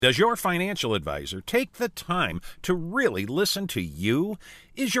Does your financial advisor take the time to really listen to you?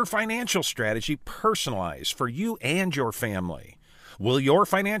 Is your financial strategy personalized for you and your family? Will your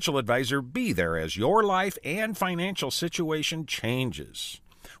financial advisor be there as your life and financial situation changes?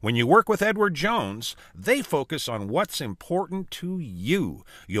 When you work with Edward Jones, they focus on what's important to you.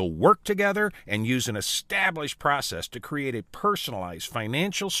 You'll work together and use an established process to create a personalized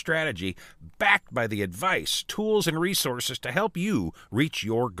financial strategy backed by the advice, tools, and resources to help you reach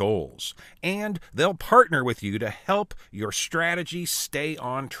your goals. And they'll partner with you to help your strategy stay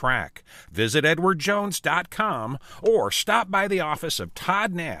on track. Visit edwardjones.com or stop by the office of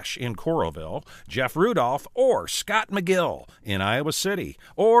Todd Nash in Coralville, Jeff Rudolph, or Scott McGill in Iowa City,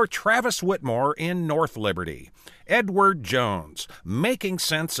 or Travis Whitmore in North Liberty. Edward Jones, making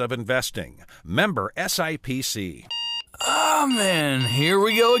sense of investing. Member SIPC. Oh, man, here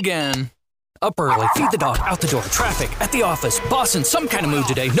we go again. Up early, feed the dog, out the door, traffic, at the office, boss in some kind of mood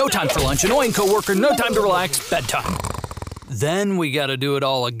today, no time for lunch, annoying coworker, no time to relax, bedtime. Then we gotta do it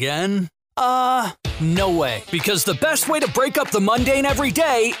all again? No way. Because the best way to break up the mundane every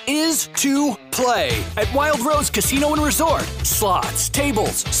day is to play at Wild Rose Casino and Resort. Slots,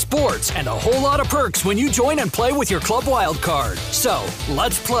 tables, sports, and a whole lot of perks when you join and play with your Club Wild card. So,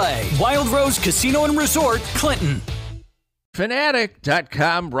 let's play. Wild Rose Casino and Resort, Clinton.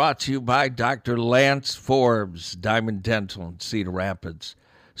 Hawkfanatic.com brought to you by Dr. Lance Forbes, Diamond Dental in Cedar Rapids,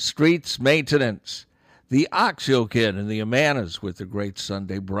 Streets Maintenance, the Oxio Kid and the Amanas with the great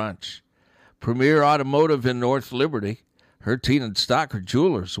Sunday brunch, Premier Automotive in North Liberty, Hertine and Stocker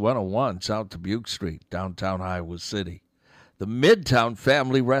Jewelers, 101 South Dubuque Street, downtown Iowa City, the Midtown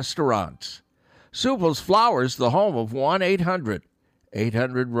Family Restaurants, Supple's Flowers, the home of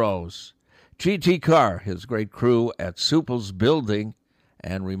 1-800-800-ROSE, GT Carr, his great crew at Supple's Building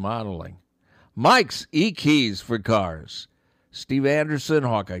and Remodeling, Mike's E-Keys for Cars, Steve Anderson,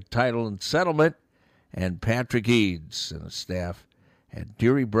 Hawkeye Title and Settlement, and Patrick Eads and the staff at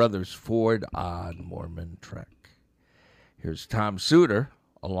Deary Brothers Ford on Mormon Trek. Here's Tom Suter,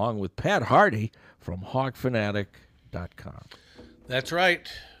 along with Pat Hardy from Hawkfanatic.com. That's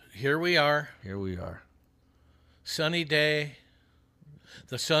right. Here we are. Here we are. Sunny day.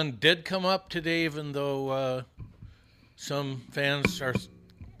 The sun did come up today, even though some fans are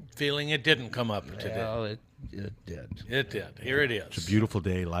feeling it didn't come up today. Well, it did. It did. Here it is. It's a beautiful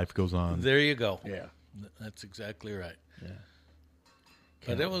day. Life goes on. There you go. Yeah. That's exactly right. Yeah.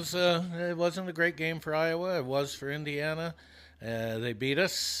 But it wasn't a great game for Iowa. It was for Indiana. They beat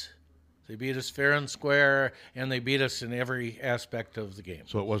us. They beat us fair and square, and they beat us in every aspect of the game.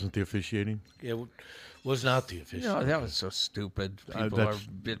 So it wasn't the officiating? It was not the officiating. No, that was so stupid. People are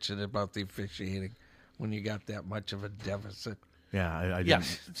bitching about the officiating when you got that much of a deficit. Yeah, I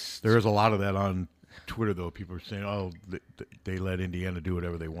didn't. There is a lot of that on Twitter, though. People are saying, oh, they let Indiana do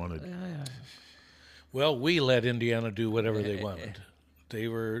whatever they wanted. Well, we let Indiana do whatever they wanted. They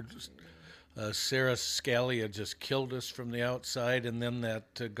were Sarah Scalia just killed us from the outside, and then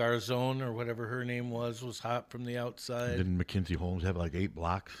that Garzone or whatever her name was hot from the outside. Didn't Mackenzie Holmes have like 8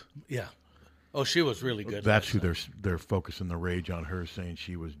 blocks? Yeah. Oh, she was really good. That's who they're focusing the rage on her, saying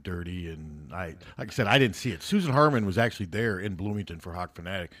she was dirty. And like I said, I didn't see it. Susan Harmon was actually there in Bloomington for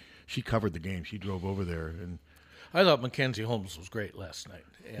Hawkfanatic. She covered the game. She drove over there, and I thought Mackenzie Holmes was great last night,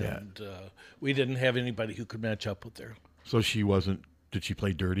 and we didn't have anybody who could match up with her. So she wasn't. Did she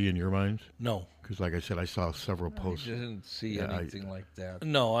play dirty in your minds? No. Because, like I said, I saw several posts. I didn't see anything like that.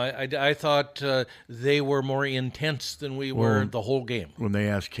 No, I thought they were more intense than we were the whole game. When they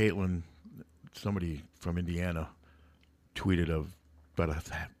asked Caitlin, somebody from Indiana tweeted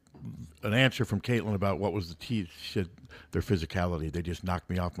an answer from Caitlin about what was the T. She said their physicality. They just knocked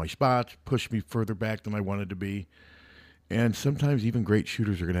me off my spots, pushed me further back than I wanted to be. And sometimes even great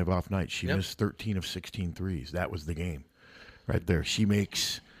shooters are going to have off nights. She missed 13 of 16 threes. That was the game. Right there, she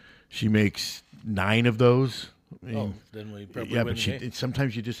makes 9 of those. Then we probably win the game.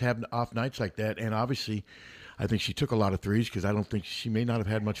 Sometimes you just have off nights like that, and obviously, I think she took a lot of threes because I don't think she may not have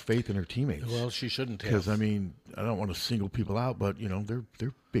had much faith in her teammates. Well, she shouldn't have. Because I mean, I don't want to single people out, but they're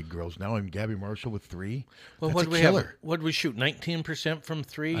big girls now. And Gabby Marshall with 3. Well, what did we shoot? 19% from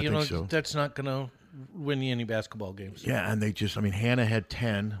 3. I think so. That's not going to win you any basketball games. Yeah, and Hannah had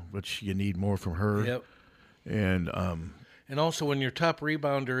 10, which you need more from her. Yep. And also, when your top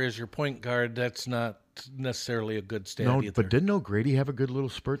rebounder is your point guard, that's not necessarily a good stat either. But didn't O'Grady have a good little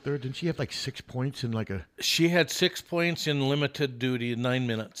spurt there? Didn't she have like 6 points in She had 6 points in limited duty in 9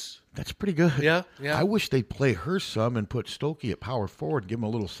 minutes. That's pretty good. Yeah. I wish they'd play her some and put Stokey at power forward, give him a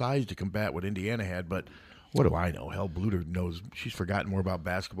little size to combat what Indiana had. But what do I know? Hell, Bluter knows. She's forgotten more about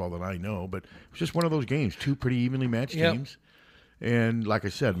basketball than I know. But it was just one of those games, 2 pretty evenly matched teams. And like I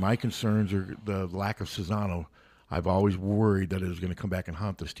said, my concerns are the lack of Cesano. I've always worried that it was going to come back and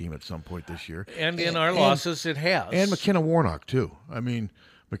haunt this team at some point this year. And in our losses, it has. And McKenna Warnock, too. I mean,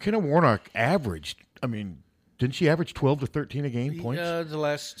 McKenna Warnock averaged, didn't she average 12 to 13 a game points? The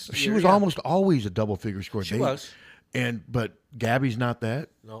last She year, was almost always a double-figure scorer. She was. But Gabby's not that.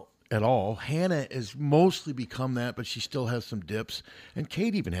 No. At all. Hannah has mostly become that, but she still has some dips. And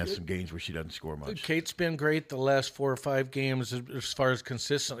Kate even has some games where she doesn't score much. Kate's been great the last 4 or 5 games as far as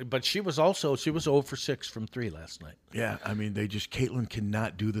consistently, but she was 0 for 6 from 3 last night. Yeah, Caitlin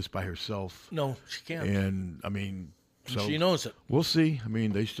cannot do this by herself. No, she can't. And so she knows it. We'll see.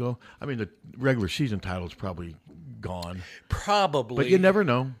 The regular season title is probably gone. Probably. But you never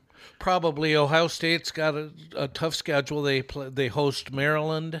know. Probably. Ohio State's got a tough schedule. They host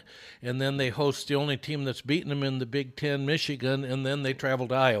Maryland, and then they host the only team that's beaten them in the Big Ten, Michigan, and then they travel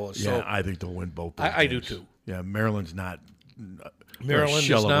to Iowa. So yeah, I think they'll win both. I do too. Yeah, Maryland's not. Maryland is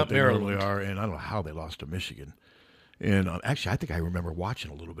not Maryland. They are, and I don't know how they lost to Michigan. And actually, I think I remember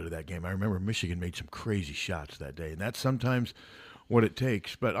watching a little bit of that game. I remember Michigan made some crazy shots that day, and that's sometimes what it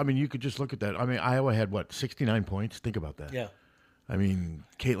takes. But you could just look at that. Iowa had 69 points. Think about that. Yeah.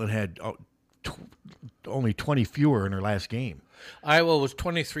 Caitlin had only 20 fewer in her last game. Iowa was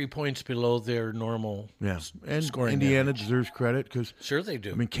 23 points below their normal scoring. Indiana deserves credit because sure they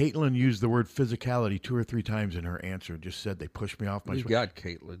do. Caitlin used the word physicality 2 or 3 times in her answer. Just said they pushed me off my. You got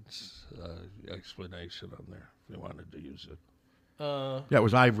Caitlin's explanation on there if you wanted to use it. Yeah, it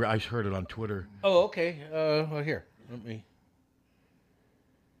was. I heard it on Twitter. Oh, okay. Well, here, let me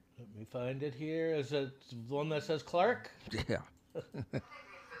find it here. Is it the one that says Clark? Yeah. Being physical,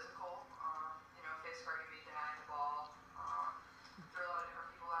 face guarding me, denying the ball, threw a lot of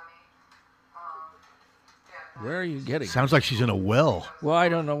different people at me. Where are you getting it? Sounds like she's in a well. Well, I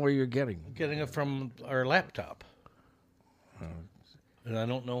don't know where you're getting it. Getting it from our laptop. And I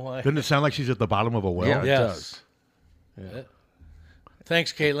don't know why. Doesn't it sound like she's at the bottom of a well? Yeah, it does. Yeah.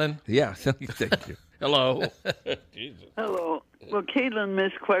 Thanks, Caitlin. Yeah, thank you. Hello. Jesus. Hello. Well, Caitlin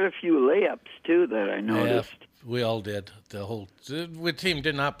missed quite a few layups, too, that I noticed. Yeah, we all did. The team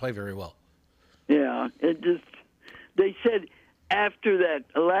did not play very well. Yeah, they said after that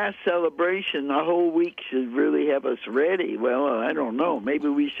last celebration, the whole week should really have us ready. Well, I don't know. Maybe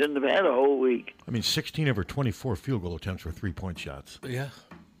we shouldn't have had a whole week. 16 of her 24 field goal attempts were 3-point shots. Yeah.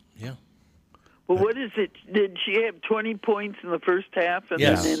 Well, what is it? Did she have 20 points in the first half and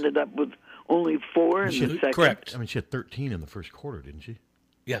Yes. then ended up with only 4 in the second? Correct. She had 13 in the first quarter, didn't she?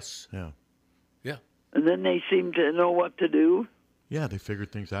 Yes. Yeah. And then they seemed to know what to do. Yeah, they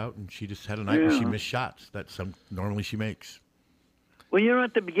figured things out, and she just had a night where she missed shots that normally she makes. Well,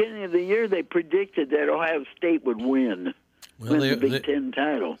 at the beginning of the year, they predicted that Ohio State would win the Big Ten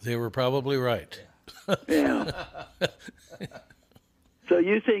title. They were probably right. Yeah. So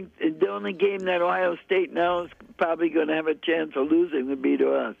you think the only game that Ohio State now is probably going to have a chance of losing would be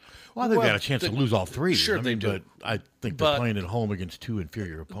to us? Well, they've got a chance to lose all 3. Sure, they do. But I think they're playing at home against 2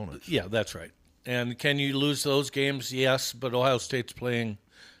 inferior opponents. Yeah, that's right. And can you lose those games? Yes, but Ohio State's playing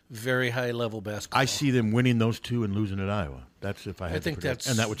very high-level basketball. I see them winning those 2 and losing at Iowa. That's if I had to think predict. that's...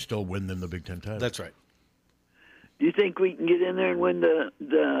 And that would still win them the Big Ten title. That's right. Do you think we can get in there and win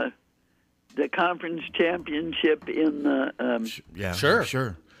the conference championship in the? Yeah,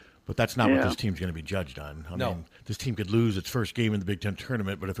 sure. But that's not what this team's going to be judged on. I No. mean, this team could lose its first game in the Big Ten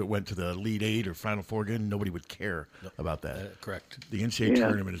tournament, but if it went to the Elite 8 or Final Four again, nobody would care about that. Correct. The NCAA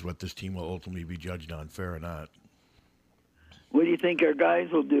tournament is what this team will ultimately be judged on, fair or not. What do you think our guys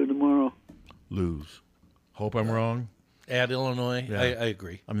will do tomorrow? Lose. Hope I'm wrong. At Illinois, Yeah. I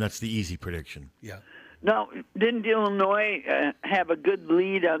agree. That's the easy prediction. Yeah. Now, didn't Illinois have a good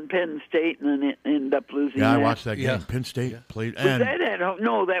lead on Penn State and then end up losing? Yeah, I that? watched that game. Yeah. Penn State played. Was that at home?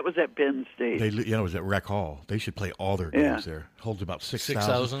 No, that was at Penn State. It was at Rec Hall. They should play all their games there. Holds about 6,000.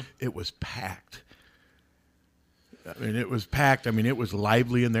 6,000? It was packed. It was packed. It was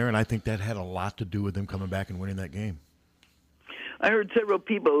lively in there, and I think that had a lot to do with them coming back and winning that game. I heard several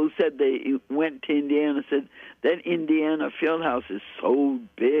people who said they went to Indiana said that Indiana Fieldhouse is so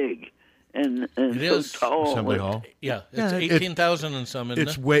big and It so is. tall. Assembly Hall. Yeah, it's 18,000 and some, isn't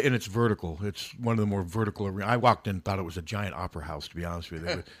It's it? and it's vertical. It's one of the more vertical arenas. I walked in and thought it was a giant opera house, to be honest with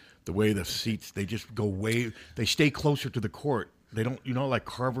you. The way the seats, they just go they stay closer to the court. They don't, like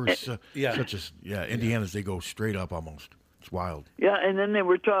Carver's, Indiana's, they go straight up almost. It's wild. Yeah, and then they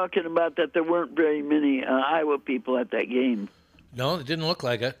were talking about that there weren't very many Iowa people at that game. No, it didn't look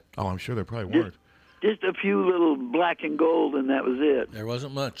like it. Oh, I'm sure there probably weren't. just a few little black and gold, and that was it. There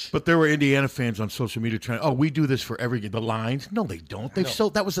wasn't much. But there were Indiana fans on social media trying, we do this for every game. The lines. No, they don't. They've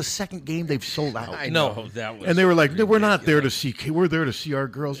sold. That was the second game they've sold out. I know that was. And they were like, no, we're not there to see. We're there to see our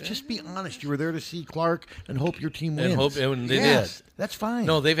girls. Just be honest. You were there to see Clark and hope your team wins. And they did. That's fine.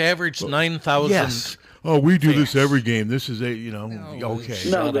 No, they've averaged 9,000. Yes. Oh, we do this every game. This is okay.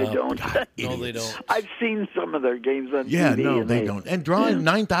 No, they don't. God, No, they don't. I've seen some of their games on Yeah, TV. no, and they don't. And drawing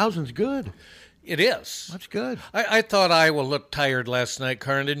 9,000 is good. It is. That's good. I thought Iowa looked tired last night,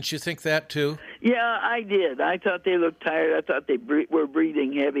 Karin. Didn't you think that, too? Yeah, I did. I thought they looked tired. I thought they were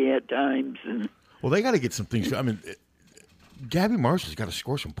breathing heavy at times. And Well, they got to get some things. I mean, Gabby Marshall's got to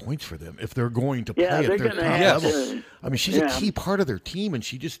score some points for them if they're going to play at their top level. I mean, she's a key part of their team, and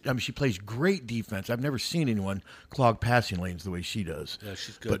she plays great defense. I've never seen anyone clog passing lanes the way she does. Yeah,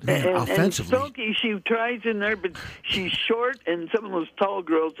 she's good. But, man, offensively. And Stokey, she tries in there, but she's short, and some of those tall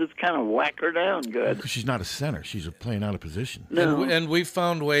girls just kind of whack her down good. Because she's not a center. She's playing out of position. No. And we've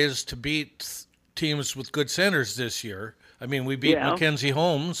found ways to beat teams with good centers this year. I mean, we beat Mackenzie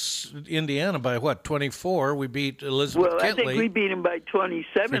Holmes, Indiana, by 24. We beat Elizabeth Kitley. I think we beat them by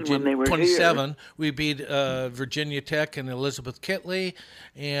 27 when they were 27. here. We beat Virginia Tech and Elizabeth Kitley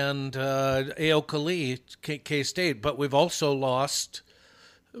and Aoka Lee, K-State. But we've also lost,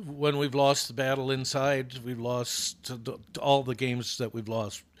 when we've lost the battle inside, we've lost all the games that we've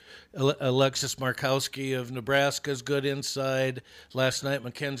lost. Alexis Markowski of Nebraska is good inside. Last night,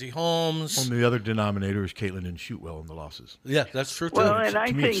 Mackenzie Holmes. On the other denominator is Caitlin didn't shoot well in the losses. Yeah, that's true, too. Well, and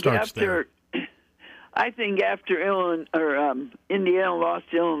I think after Indiana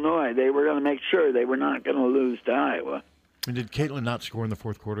lost to Illinois, they were going to make sure they were not going to lose to Iowa. And did Caitlin not score in the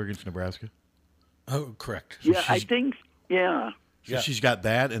fourth quarter against Nebraska? Oh, correct. So I think, So she's got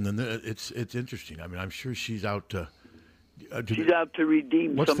that, and then it's interesting. I mean, I'm sure she's out to... she's out to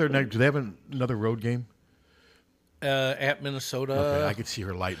redeem What's something. their next? Do they have another road game? At Minnesota. Okay, I could see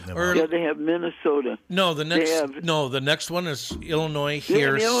her lighting them Yeah, up. they have Minnesota. No, the next one is Illinois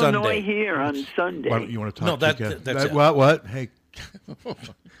here they have Sunday. Illinois here on Sunday. Why don't you want to talk? No, that's it. What? Hey.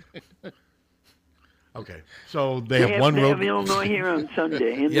 Okay, so they have one They road. have Illinois here on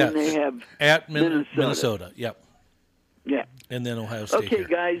Sunday, and then they have at Minnesota. Minnesota. Yep. Yeah. And then Ohio State. Okay, here.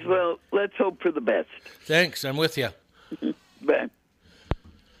 guys. Well, let's hope for the best. Thanks. I'm with you. Bye.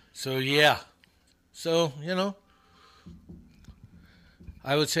 So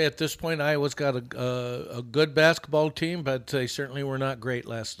I would say at this point Iowa's got a good basketball team, but they certainly were not great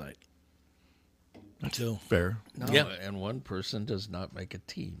last night. That's fair. No, and one person does not make a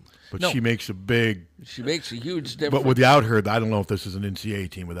team. But she makes a huge difference. But without her, I don't know if this is an NCAA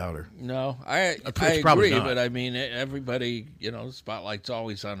team without her. No, I probably agree, not. but I mean, everybody, the spotlight's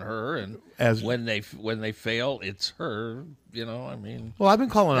always on her, and when they fail, it's her. I mean. Well, I've been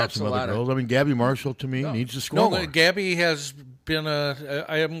calling out some other girls. I mean, Gabby Marshall to me needs to score more. No, Gabby has been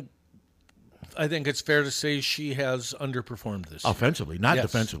I think it's fair to say she has underperformed this year. Offensively, not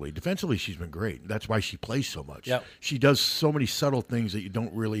defensively. Defensively, she's been great. That's why she plays so much. Yep. She does so many subtle things that you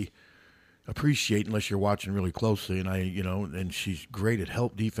don't really appreciate unless you're watching really closely. And and she's great at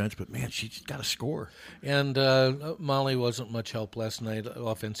help defense, but man, she's got to score. And Molly wasn't much help last night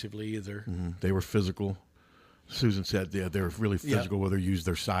offensively either. Mm-hmm. They were physical. Susan said they were really physical, whether they used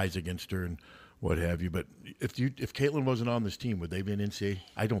their size against her and what have you. But if Caitlin wasn't on this team, would they be in NCAA?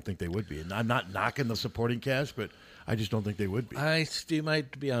 I don't think they would be. And I'm not knocking the supporting cast, but I just don't think they would be. You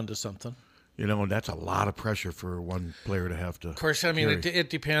might be onto something. And that's a lot of pressure for one player to have to. Of course, I mean,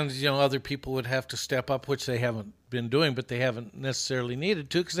 it depends. Other people would have to step up, which they haven't been doing, but they haven't necessarily needed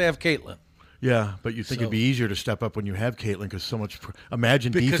to because they have Caitlin. Yeah, but you think it'd be easier to step up when you have Caitlin because so much.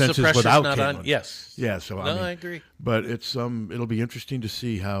 Imagine because defenses the without not Caitlin. On, yes. Yeah. So I agree. But it's it'll be interesting to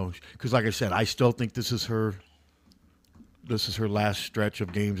see how, because like I said, I still think this is her last stretch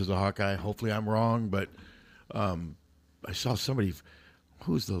of games as a Hawkeye. Hopefully, I'm wrong, but I saw somebody.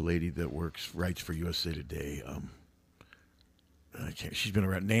 Who's the lady that writes for USA Today? She's been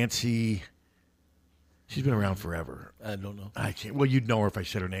around. Nancy. She's been around forever. I don't know. I can't. Well, you'd know her if I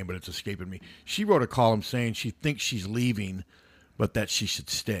said her name, but it's escaping me. She wrote a column saying she thinks she's leaving, but that she should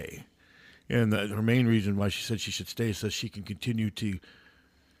stay. And her main reason why she said she should stay is so she can continue to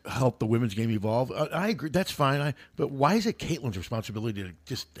help the women's game evolve. I agree. That's fine. But why is it Caitlin's responsibility to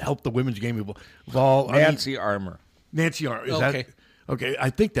just help the women's game evolve? Nancy Armour. Nancy Armour. Is okay. That okay? I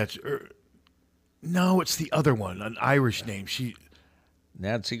think that's. No, it's the other one, an Irish name.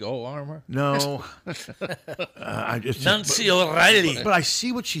 Nancy Armour? No. Nancy O'Reilly. But I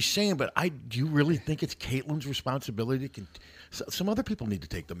see what she's saying, but do you really think it's Caitlin's responsibility? Some other people need to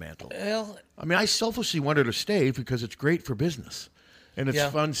take the mantle. Well, I mean, I selfishly want her to stay because it's great for business. And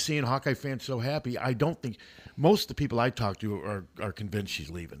it's fun seeing Hawkeye fans so happy. I don't think most of the people I talk to are convinced she's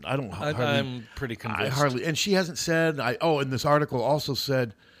leaving. I'm pretty convinced. And she hasn't said. And this article also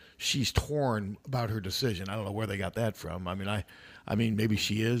said she's torn about her decision. I don't know where they got that from. I mean, maybe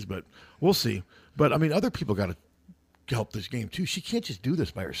she is, but we'll see. But I mean, other people got to help this game too. She can't just do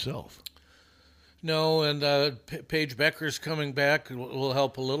this by herself. No, and Paige Becker's coming back will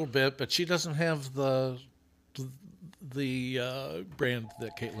help a little bit, but she doesn't have the brand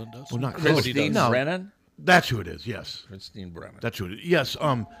that Caitlin does. Well, not Christine Brennan? That's who it is, yes. Christine Brennan. That's who it is. Yes,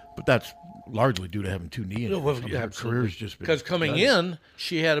 but that's largely due to having two knee injuries. Well, Her career's just been because coming in,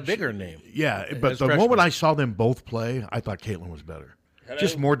 she had a bigger name. Yeah, but the moment I saw them both play, I thought Caitlin was better.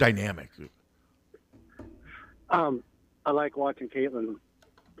 Just more dynamic. I like watching Caitlin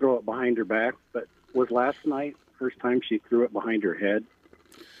throw it behind her back, but was last night first time she threw it behind her head?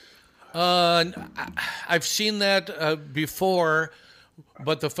 I've seen that before,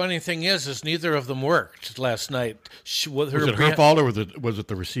 but the funny thing is neither of them worked last night. Was it her fault or was it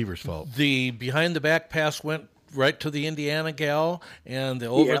the receiver's fault? The behind the back pass went right to the Indiana gal, and the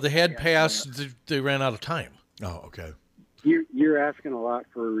over the head pass they ran out of time. Oh, okay. You're asking a lot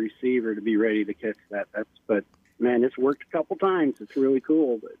for a receiver to be ready to catch that. But man, it's worked a couple times. It's really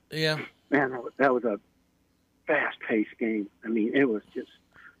cool. But yeah, man, that was a fast-paced game. I mean, it was just.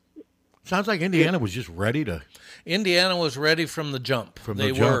 Sounds like Indiana was just ready to. Indiana was ready from the jump.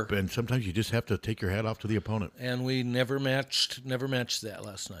 They were, and sometimes you just have to take your head off to the opponent. And we never matched that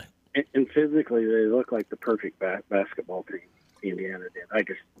last night. And physically, they look like the perfect basketball team. Indiana did.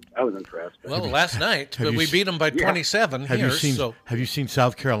 I was impressed. Well, last night, but we beat them by 27 have here. Have you seen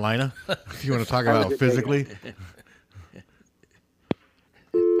South Carolina? If you want to talk about physically.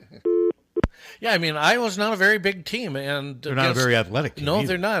 Yeah, I mean, Iowa's not a very big team, and they're not a very athletic team. No, either.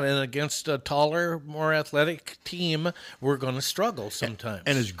 They're not. And against a taller, more athletic team, we're going to struggle sometimes.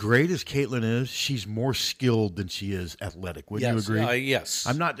 And as great as Caitlin is, she's more skilled than she is athletic. Would you agree? Yes.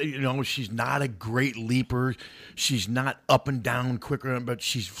 I'm not. She's not a great leaper. She's not up and down quicker, but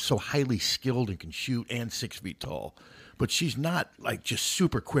she's so highly skilled and can shoot and 6 feet tall. But she's not like just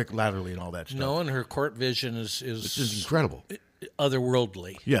super quick laterally and all that stuff. No, and her court vision is incredible,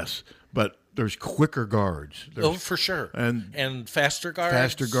 otherworldly. Yes, but there's quicker guards. For sure. And faster guards.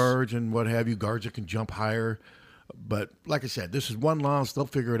 Faster guards and what have you, guards that can jump higher. But like I said, this is one loss. They'll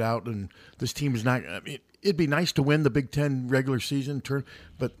figure it out. And this team is not – I mean, it'd be nice to win the Big Ten regular season turn,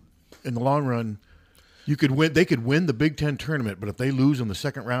 but in the long run, they could win the Big Ten tournament, but if they lose in the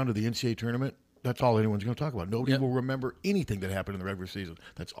second round of the NCAA tournament, that's all anyone's going to talk about. Nobody will remember anything that happened in the regular season.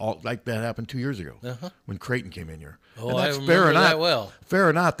 That's all like that happened 2 years ago when Creighton came in here. Oh, and that's I remember that well. Fair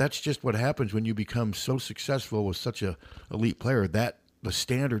or not, that's just what happens when you become so successful with such a elite player that the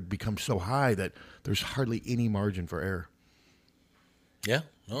standard becomes so high that there's hardly any margin for error. Yeah.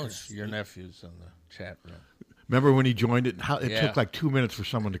 No, your nephew's in the chat room. Remember when he joined it? It took like 2 minutes for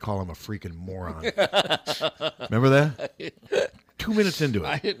someone to call him a freaking moron. Remember that? 2 minutes into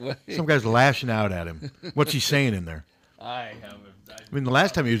it. Some guy's lashing out at him. What's he saying in there? I haven't. I mean, the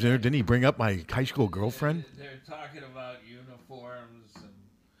last time he was in there, didn't he bring up my high school girlfriend? They're talking about uniforms.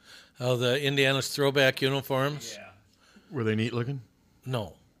 Oh, the Indiana's throwback uniforms? Yeah. Were they neat looking?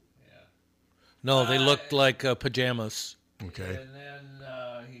 No. Yeah. No, they looked like pajamas. Okay. And then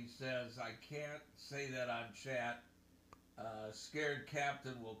he says, I can't say that on chat. Scared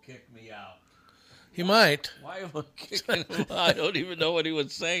captain will kick me out. He might. Why am I kicking him out? I don't even know what he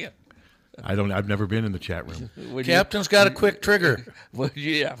was saying. I've never been in the chat room. Captain's got a quick trigger. Would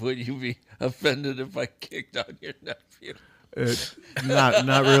you be offended if I kicked out your nephew?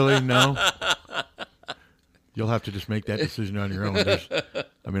 Not really, no. You'll have to just make that decision on your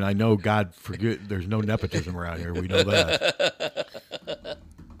own. I know God forget there's no nepotism around here. We know that.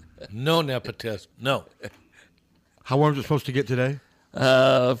 No nepotism. No. How warm is it supposed to get today?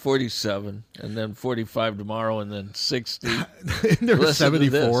 47, and then 45 tomorrow, and then 60. There was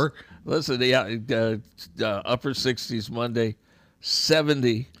 74. Listen, upper 60s Monday,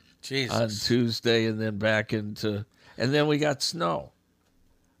 70 on Tuesday, and then back into, and then we got snow.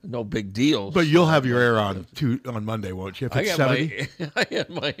 No big deal. But you'll have your hair on Monday, won't you? If it's 70? I had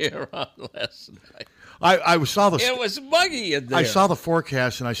my hair on last night. I saw the. It was muggy in there. I saw the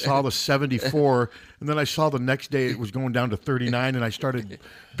forecast and I saw the 74, and then I saw the next day it was going down to 39, and I started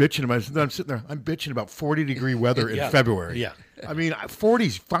bitching about it. I'm sitting there, I'm bitching about 40-degree weather in February. Yeah. I mean,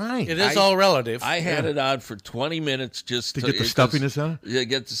 40's fine. It is all relative. I had it on for 20 minutes just to get the stuffiness out? Yeah,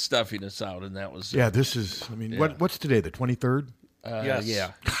 get the stuffiness out, and that was. Yeah, this is, what's today, the 23rd? Yes.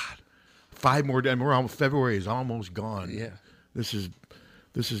 Yeah. God, 5 more days. February is almost gone. Yeah. This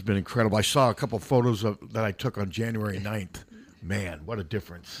has been incredible. I saw a couple photos that I took on January 9th Man, what a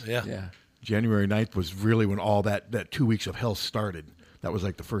difference. Yeah. Yeah. January 9th was really when all that 2 weeks of hell started. That was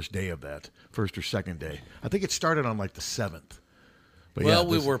like the first day of that, first or second day. I think it started on like the 7th. But Well, yeah,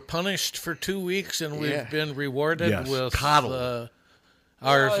 we were punished for 2 weeks, and we've been rewarded Yes, with coddled. our.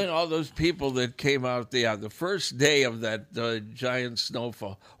 Well, and all those people that came out the first day of that giant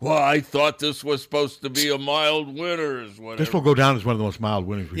snowfall. Well, I thought this was supposed to be a mild winter, is whatever. this will go down as one of the most mild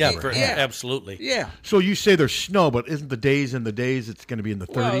winters we've Yeah, ever had. absolutely. Yeah. So you say there's snow, but isn't the days it's going to be in the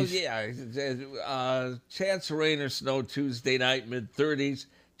 30s? Well, yeah. Chance of rain or snow Tuesday night, mid-30s.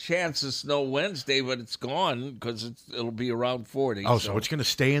 Chance of snow Wednesday, but it's gone because it'll be around 40. Oh, so it's going to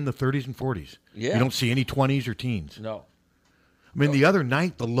stay in the 30s and 40s. Yeah. You don't see any 20s or teens. No. I mean, the other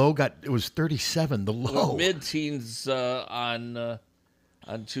night, the low it was 37, the low. Well, mid-teens on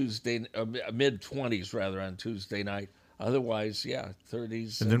Tuesday, mid-20s rather on Tuesday night. Otherwise,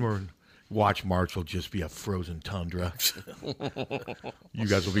 30s. And then watch March will just be a frozen tundra. You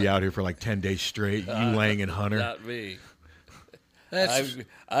guys will be out here for like 10 days straight, you Lang and Hunter. Not me. That's,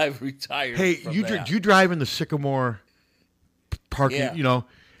 I've retired. Hey, from you that. you drive in the Sycamore parking, Yeah.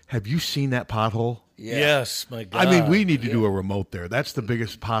 Have you seen that pothole? Yeah. Yes, my God. I mean, we need to do a remote there. That's the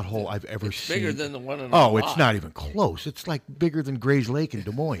biggest pothole I've ever It's seen. bigger than the one in Oh, our it's lot. not even close. It's like bigger than Gray's Lake in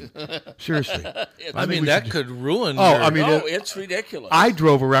Des Moines. Seriously. I mean, that could ruin. Oh, your- I mean, No, it's ridiculous. I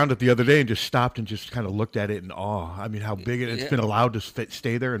drove around it the other day and just stopped and just kind of looked at it in awe. I mean, how big it's been allowed to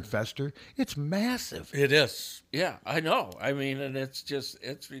stay there and fester. It's massive. it is. Yeah, I know. I mean, and it's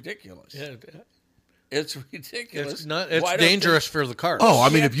ridiculous. Yeah, It's ridiculous. it's not. It's Why don't dangerous for the cars. Oh, I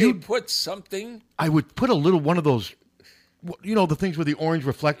mean, Can't if you they put something, I would put a little one of those, the things with the orange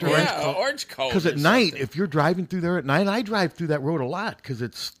reflector. orange cone. Because or at night, something. if you're driving through there at night, I drive through that road a lot because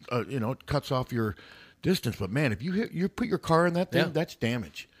it's, it cuts off your distance. But man, if you put your car in that thing, Yeah. that's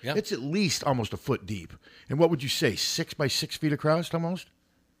damage. Yeah. It's at least almost a foot deep. And what would you say, 6 by 6 feet across almost?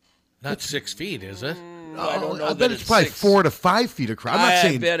 not 6 feet, is it? I don't know. I that bet it's probably 6. 4 to 5 feet across. I'm not I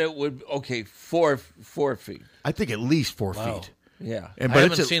saying. bet it would. Okay, 4 feet. I think at least 4 Wow. feet. Yeah. And I but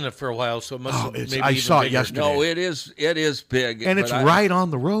haven't it's seen it for a while, so it must have maybe I even saw it bigger. yesterday. No, it is big, and but it's I- right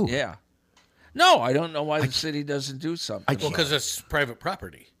on the road. Yeah. No, I don't know why the city doesn't do something. Well, because it's private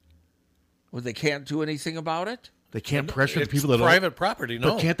property. Well, they can't do anything about it. They can't pressure the It's people that own private property.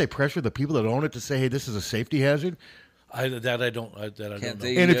 No, But can't they pressure the people that own it to say, "Hey, this is a safety hazard"? I don't Can't know.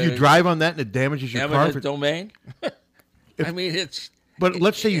 they- And if you Yeah. drive on that and it damages your car, Eminent domain. I mean, it's. but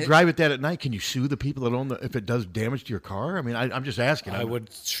let's say you drive it that at night, can you sue the people that own if it does damage to your car? I mean, I'm just asking. I would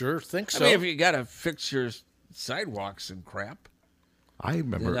sure think I so. mean, if you got to fix your sidewalks and crap, I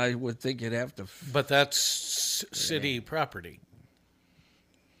remember. then I would think you'd have to. But that's city property.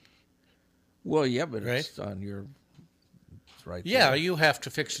 Well, yeah, but Right? it's on your. It's right. Yeah, there. you have to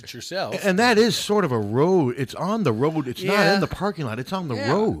fix it yourself. And that is sort of a road. It's on the road. It's not Yeah. in the parking lot. It's on the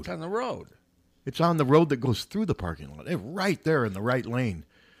Yeah, road. It's on the road. It's on the road that goes through the parking lot. It's right there in the right lane.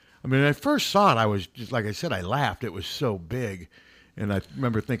 I mean, when I first saw it, I was just, like I said, I laughed. It was so big. And I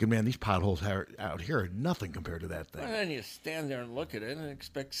remember thinking, man, these potholes out here are nothing compared to that thing. And then you stand there and look at it and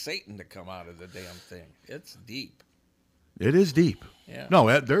expect Satan to come out of the damn thing. It's deep. It is deep. Yeah. No,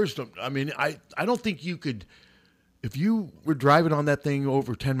 I mean, I don't think you could, if you were driving on that thing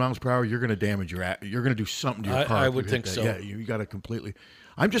over 10 miles per hour, you're going to damage you're going to do something to your car. I if you would hit think that. so. Yeah, you got to completely.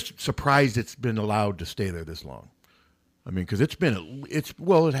 I'm just surprised it's been allowed to stay there this long. I mean, because it's been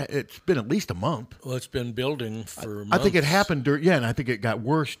at least a month. Well, it's been building for months. I think it happened and I think it got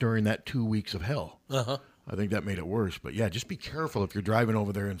worse during that 2 weeks of hell. Uh-huh. I think that made it worse. But yeah, just be careful if you're driving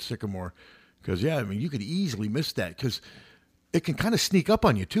over there in Sycamore, because I mean, you could easily miss that because it can kind of sneak up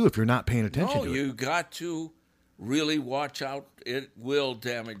on you too if you're not paying attention No, to it. you got to really watch out. It will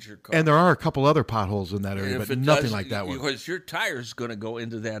damage your car. And there are a couple other potholes in that area, And if but it nothing does, like that one. Because your tire's going to go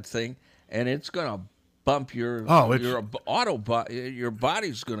into that thing, and it's going to bump your your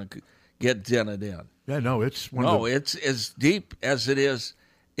body's going to get dented in. Yeah, no, it's one No, of the, it's as deep as it is.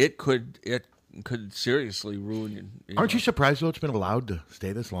 It could seriously ruin you. Aren't you surprised though it's been allowed to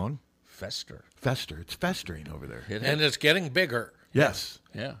stay this long? fester? It's festering over there. And it's getting bigger. Yes,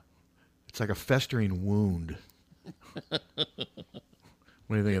 Yeah. it's like a festering wound. What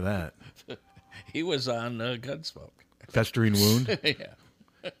do you think of that? He was on Gunsmoke. Festering wound?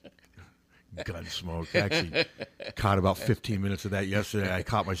 Yeah. Gunsmoke. I actually caught about 15 minutes of that yesterday. I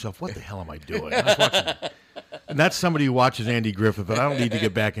caught myself, what the hell am I doing? I was watching, and that's somebody who watches Andy Griffith, but I don't need to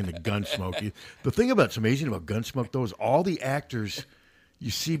get back into Gunsmoke. The thing that's amazing about Gunsmoke, though, is all the actors you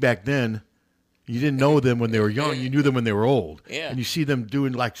see back then, you didn't know them when they were young. You knew them when they were old. Yeah. And you see them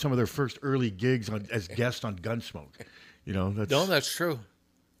doing like some of their first early gigs as guests on Gunsmoke. You know, No, that's true.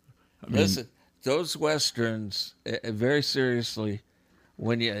 Listen, those Westerns, very seriously,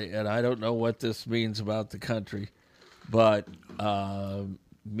 and I don't know what this means about the country, but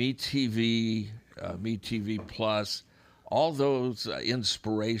MeTV, MeTV Plus, all those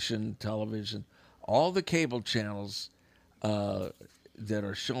Inspiration Television, all the cable channels that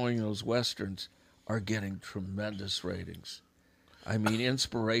are showing those Westerns are getting tremendous ratings. I mean,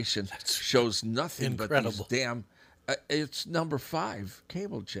 Inspiration shows nothing but these damn... it's number 5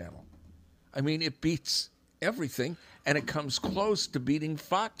 cable channel. I mean, it beats everything, and it comes close to beating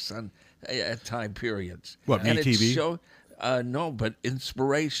Fox at time periods. What, and MeTV? No, but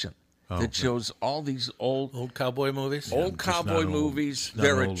Inspiration. That shows all these old cowboy movies. Old cowboy movies.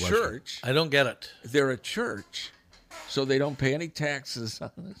 They're a church. I don't get it. They're a church, so they don't pay any taxes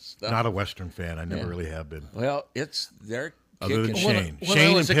on this stuff. Not a Western fan. I never really have been. Well, they're other than kicking. Shane. When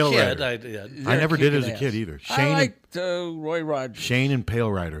Shane I was and a Pale kid, Rider. I did. I never did as a kicking kid ass. either. I Shane liked Roy Rogers. Shane and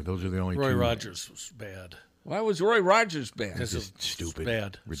Pale Rider. Those are the only two. Roy Rogers was bad. Why was Roy Rogers bad? This is Just stupid.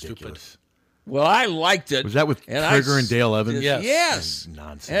 Bad. Ridiculous. Stupid. Well, I liked it. Was that with Trigger and Dale Evans? Yes.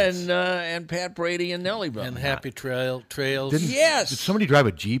 Nonsense. And Pat Brady and Nellie Bell. And Happy Trails. Yes. Did somebody drive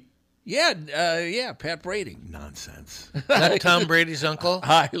a Jeep? Yeah, Pat Brady. Nonsense. Is that Tom Brady's uncle?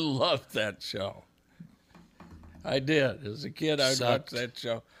 I loved that show. I did. As a kid, I watched that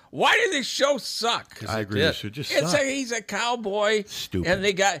show. Why did this show suck? I agree. It just he's a cowboy. Stupid.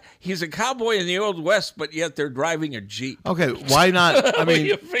 And he's a cowboy in the Old West, but yet they're driving a Jeep. Okay, why not? I mean,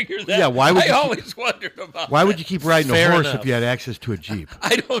 you figure that? Yeah, why would I you always wondered about why that. would you keep riding Fair a horse enough. if you had access to a Jeep?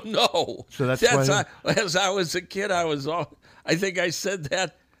 I don't know. So that's why. As I was a kid, I think I said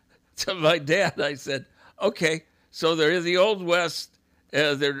that to my dad. I said, okay, so they're in the Old West,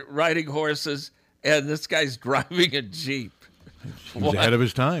 they're riding horses, and this guy's driving a Jeep. He was ahead of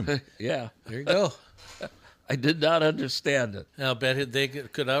his time. Yeah. There you go. I did not understand it. I'll bet they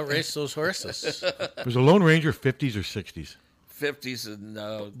could outrace those horses. Was a Lone Ranger 50s or 60s? 50s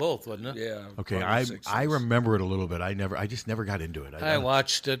and both, wasn't it? Yeah. Okay, I remember it a little bit. I just never got into it. I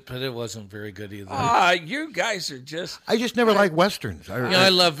watched it, but it wasn't very good either. You guys are just... I just never liked Westerns. I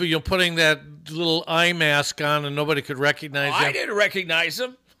love putting that little eye mask on and nobody could recognize him. I didn't recognize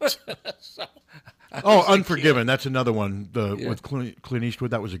him. Unforgiven. That's another one. With Clint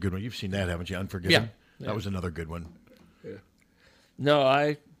Eastwood. That was a good one. You've seen that, haven't you? Unforgiven. Yeah. That was another good one. Yeah. No,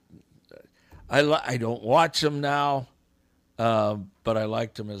 I don't watch them now, but I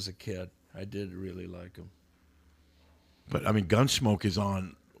liked them as a kid. I did really like them. But I mean, Gunsmoke is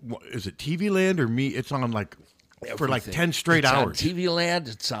on. Is it TV Land or Me? It's on for like 10 straight hours. On TV Land.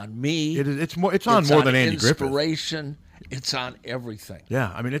 It's on Me. It's on more than Andy Griffith. Inspiration. It's on everything.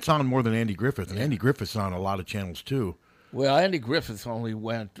 Yeah, I mean, it's on more than Andy Griffith, and Andy Griffith's on a lot of channels too. Well, Andy Griffith only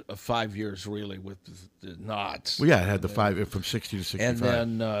went 5 years really with the Knots. Well, yeah, it had the 5 from 60 to 65.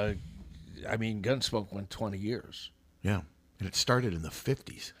 And then, Gunsmoke went 20 years. Yeah, and it started in the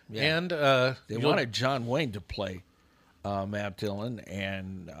 50s. Yeah. And they wanted John Wayne to play Matt Dillon,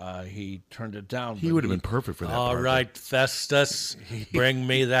 and he turned it down. He would have been perfect for that All part. right, Festus, bring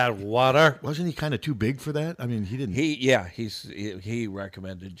me that water. Wasn't he kind of too big for that? I mean, he didn't. He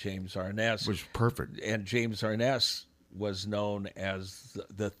recommended James Arness. Was perfect. And James Arness was known as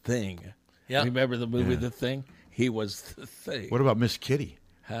the Thing. Yeah. Remember the movie The Thing? He was the Thing. What about Miss Kitty?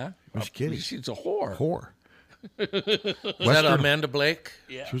 Huh? Miss Kitty. She's a whore. Whore. Was that Amanda Blake?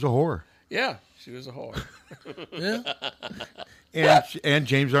 Yeah. She was a whore. Yeah, she was a whore. Yeah. And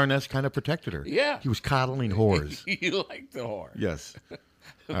James Arness kind of protected her. Yeah. He was coddling whores. You like the whore. Yes.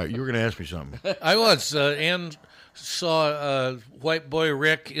 All right, you were going to ask me something. I was. Ann saw White Boy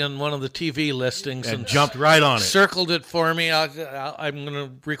Rick in one of the TV listings And jumped right on it. Circled it for me. I'm going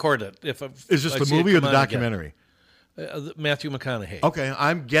to record it. Is this the movie or the documentary? Matthew McConaughey. Okay,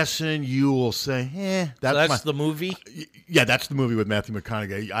 I'm guessing you will say, That's the movie? Yeah, that's the movie with Matthew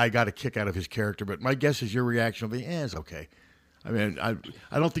McConaughey. I got a kick out of his character, but my guess is your reaction will be, it's okay. I mean, I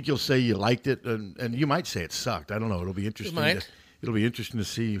don't think you'll say you liked it, and you might say it sucked. I don't know. It'll be interesting. It'll be interesting to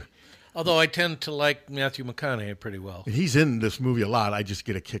see. Although I tend to like Matthew McConaughey pretty well. He's in this movie a lot. I just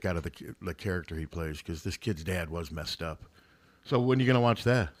get a kick out of the character he plays because this kid's dad was messed up. So when are you going to watch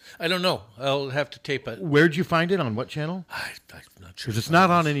that? I don't know. I'll have to tape it. Where'd you find it? On what channel? I'm not sure. Because it's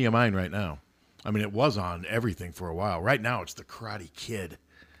not on any of mine right now. I mean, it was on everything for a while. Right now, it's The Karate Kid.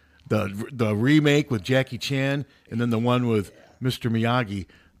 The remake with Jackie Chan and then the one with Mr. Miyagi.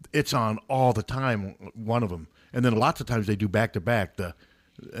 It's on all the time, one of them. And then lots of times they do back-to-back.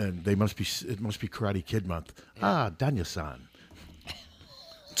 And it must be Karate Kid month. Yeah. Danya-san.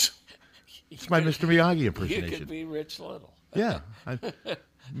 It's my Mr. Miyagi impersonation. You could be Rich Little. Yeah.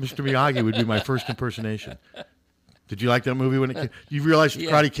 Mr. Miyagi would be my first impersonation. Did you like that movie when it came? You realize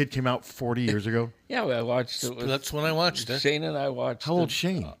Karate Kid came out 40 years ago? Yeah, I watched it. That's when I watched it. Shane and I watched. How old's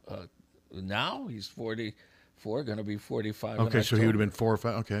Shane? Now he's 44, going to be 45. Okay, so he would have been 4 or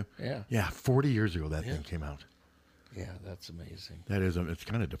 5. Okay. Yeah. Yeah, 40 years ago that thing came out. Yeah, that's amazing. That is, it's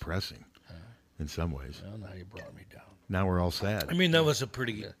kind of depressing in some ways. Well, now you brought me down. Now we're all sad. I mean, that was a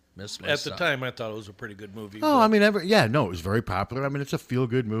pretty. Miss my At son. the time, I thought it was a pretty good movie. Oh, I mean, it was very popular. I mean, it's a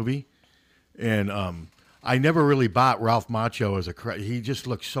feel-good movie, and I never really bought Ralph Macchio as a karate. He just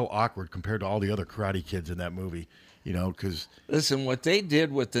looked so awkward compared to all the other Karate Kids in that movie, because Listen, what they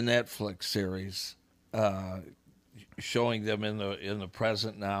did with the Netflix series, showing them in the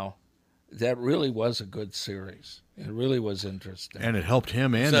present now, that really was a good series. It really was interesting. and it helped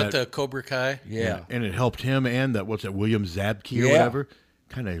him is and that the Cobra Kai? Yeah. and it helped him and that William Zabke or Yeah. whatever.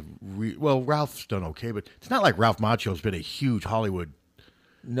 Kind of Ralph's done okay, but it's not like Ralph Macchio's been a huge Hollywood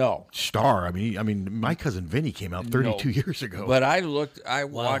No. star. I mean, my cousin Vinny came out 32 years ago. But I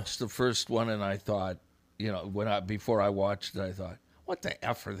watched the first one and I thought, before I watched it, I thought, what the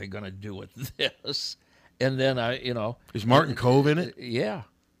F are they going to do with this? And then is Martin Cove in it? Yeah.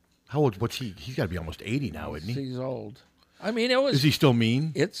 How old? What's he? He's got to be almost 80 now, isn't he? He's old. I mean, it was. Is he still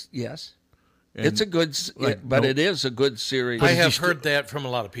mean? Yes. And, It's a good, but no- it is a good series. I have heard that from a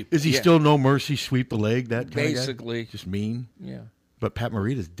lot of people. Is he still no mercy, sweep the leg? That kind Basically. of guy? Just mean. Yeah. But Pat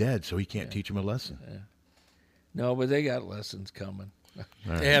Morita's dead, so he can't teach him a lesson. No, but they got lessons coming. Do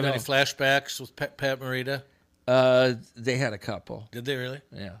they have any flashbacks with Pat Morita? They had a couple. Did they really?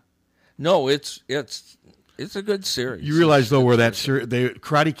 Yeah. No, it's a good series. You realize though where that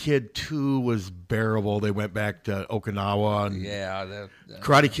Karate Kid 2 was bearable. They went back to Okinawa, and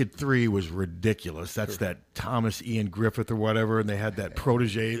Karate Kid 3 was ridiculous. That's that Thomas Ian Griffith or whatever, and they had that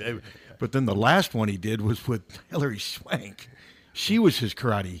protege. But then the last one he did was with Hilary Swank. She was his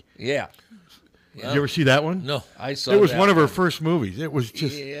karate. Yeah. You ever see that one? No. I saw it was that one of her first movies. It was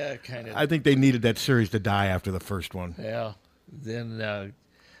just kind of. I think they needed that series to die after the first one. Yeah. Then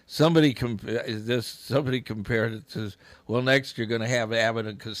somebody compared it to, well, next you're going to have Abbott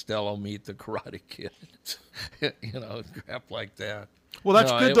and Costello meet the Karate Kid. Crap like that. Well,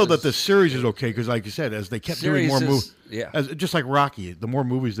 that's good though that the series is okay because, like you said, as they kept doing more movies, just like Rocky, the more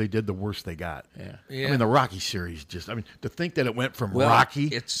movies they did, the worse they got. Yeah. I mean, the Rocky series to think that it went from Rocky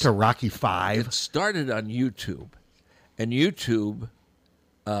to Rocky 5. It started on YouTube, and YouTube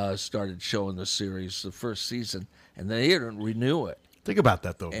started showing the series the first season, and they didn't renew it. Think about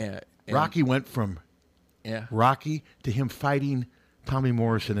that though. Rocky went from Rocky to him fighting Tommy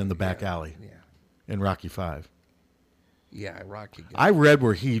Morrison in the back alley in Rocky 5. Yeah, Rocky. I read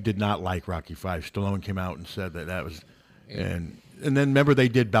where he did not like Rocky 5. Stallone came out and said that was, and then remember they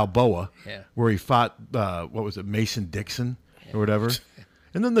did Balboa, where he fought what was it, Mason Dixon or whatever,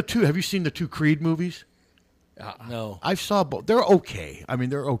 and then the two. Have you seen the two Creed movies? No, I saw both. They're okay. I mean,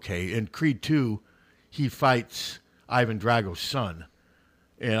 they're okay. In Creed 2, he fights Ivan Drago's son,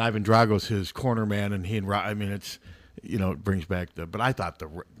 and Ivan Drago's his corner man, and it's. It brings back but I thought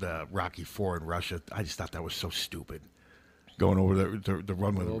the Rocky 4 in Russia, I just thought that was so stupid. Going over the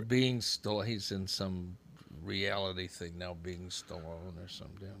run with he's in some reality thing now, being Stallone or some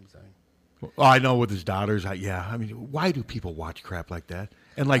damn thing. Oh, I know with his daughters. I mean, why do people watch crap like that?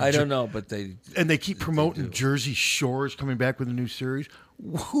 And I don't know, but they keep promoting Jersey Shore's coming back with a new series.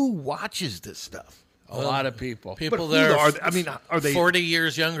 Who watches this stuff? A lot of people. People that are they 40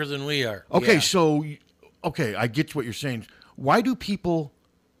 years younger than we are? Okay, I get what you're saying. Why do people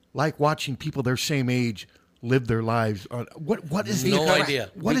like watching people their same age live their lives on what is the idea.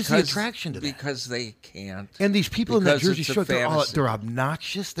 What is the attraction to that? Because they can't. And these people in that Jersey Shore, they're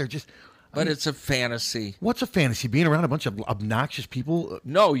obnoxious. They're just. But it's a fantasy. What's a fantasy? Being around a bunch of obnoxious people?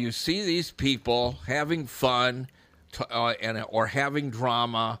 No, you see these people having fun, or having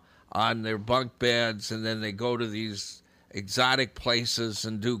drama on their bunk beds, and then they go to these exotic places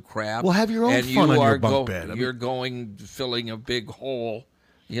and do crap. Well, have your own fun on your bunk bed. You're filling a big hole.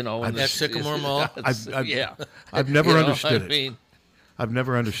 In that Sycamore Mall? I've never understood it. I've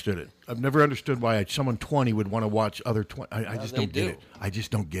never understood it. I've never understood why someone 20 would want to watch other 20. I just don't get it. I just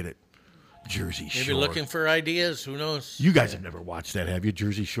don't get it. Jersey Shore. Maybe looking for ideas. Who knows? You guys have never watched that, have you?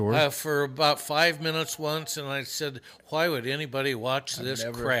 Jersey Shore? For about 5 minutes once, and I said, why would anybody watch this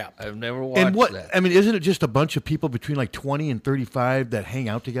crap? I've never watched that. I mean, isn't it just a bunch of people between like 20 and 35 that hang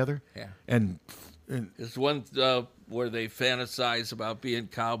out together? Yeah. And there's one where they fantasize about being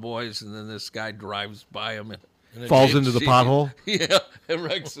cowboys, and then this guy drives by them and falls into the pothole? Yeah, and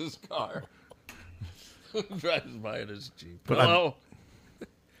wrecks his car. Drives by in his Jeep. But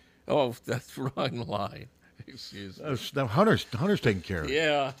oh, that's the wrong line. Excuse me. Now Hunter's taking care of it.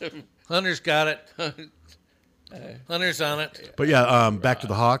 Yeah. Hunter's got it. Hunter's on it. But yeah, back to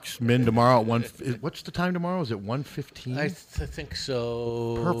the Hawks. Men tomorrow at 1. What's the time tomorrow? Is it 1:15? I think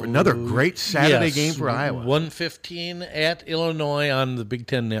so. Perfect. Another great Saturday game for Iowa. 1:15 at Illinois on the Big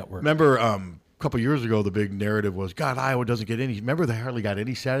Ten Network. Remember, a couple years ago, the big narrative was, God, Iowa doesn't get any. Remember, they hardly got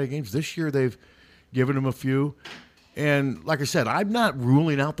any Saturday games. This year, they've given them a few. And like I said, I'm not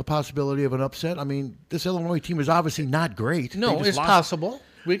ruling out the possibility of an upset. I mean, this Illinois team is obviously not great. No, it's possible.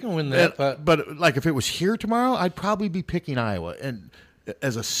 We can win that. But like if it was here tomorrow, I'd probably be picking Iowa and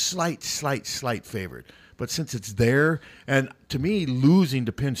as a slight favorite. But since it's there, and to me, losing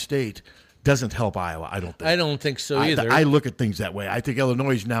to Penn State doesn't help Iowa, I don't think. I don't think so either. I look at things that way. I think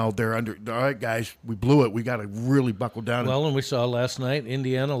Illinois now, they're under, all right, guys, we blew it. We got to really buckle down. Well, and we saw last night,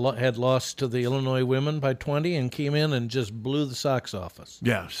 Indiana had lost to the Illinois women by 20 and came in and just blew the socks off us.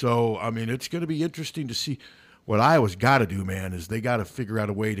 Yeah, so, I mean, it's going to be interesting to see. What Iowa's got to do, man, is they got to figure out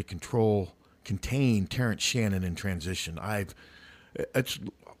a way to contain Terrence Shannon in transition. It's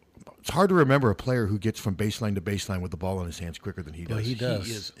hard to remember a player who gets from baseline to baseline with the ball in his hands quicker than he does. Well, he does.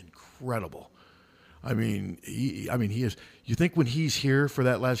 He is incredible. I mean, he is. You think when he's here for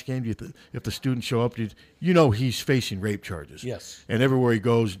that last game, if the students show up, you know he's facing rape charges. Yes. And everywhere he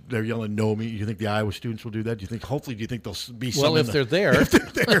goes, they're yelling, "No, me." You think the Iowa students will do that? Do you think they'll be? Well, if they're there. If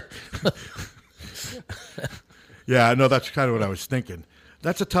they're there. Yeah, I know that's kind of what I was thinking.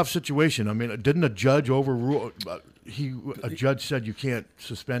 That's a tough situation. I mean, didn't a judge overrule? A judge said you can't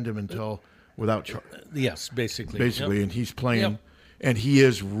suspend him until without charge. Yes, basically. Yep. And he's playing, and he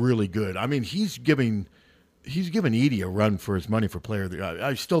is really good. I mean, he's giving Edey a run for his money for player of the year.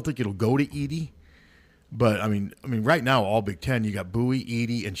 I still think it'll go to Edey, but I mean, right now all Big Ten, you got Bowie,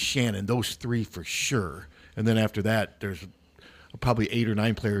 Edey, and Shannon. Those three for sure. And then after that, there's probably 8 or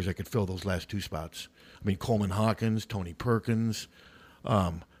 9 players that could fill those last 2 spots. I mean, Coleman Hawkins, Tony Perkins.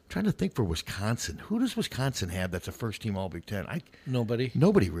 Trying to think for Wisconsin. Who does Wisconsin have that's a first-team All-Big Ten? Nobody.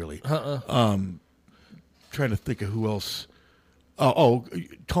 Nobody really. Trying to think of who else.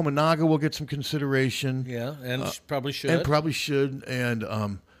 Tominaga will get some consideration. Yeah, and probably should.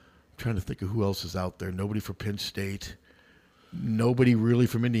 And trying to think of who else is out there. Nobody for Penn State. Nobody really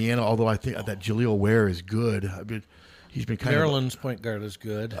from Indiana, although I think that Jaleel Ware is good. I mean, he's been kind Maryland's point guard is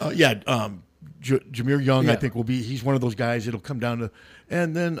good. Jameer Young, I think, he's one of those guys. It'll come down to,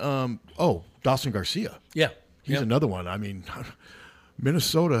 and then, Dawson Garcia. Yeah. He's another one. I mean,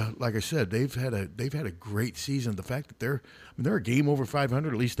 Minnesota, like I said, they've had a great season. The fact that they're a game over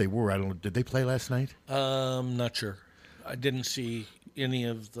 500, at least they were. I don't know. Did they play last night? Not sure. I didn't see any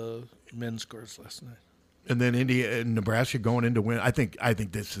of the men's scores last night. And then India and Nebraska going in to win. I think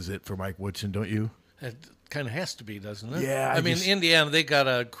this is it for Mike Woodson, don't you? It kind of has to be, doesn't it? Yeah. I mean, Indiana, they got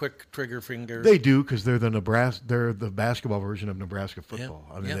a quick trigger finger. They do, because they're the basketball version of Nebraska football.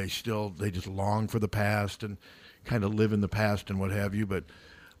 Yeah. I mean, they just long for the past and kind of live in the past and what have you. But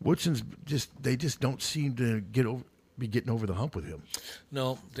Woodson's they just don't seem to be getting over the hump with him.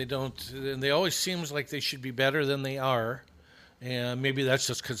 No, they don't. And they always seems like they should be better than they are. And maybe that's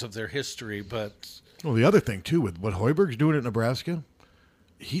just because of their history. But well, the other thing too, with what Hoiberg's doing at Nebraska,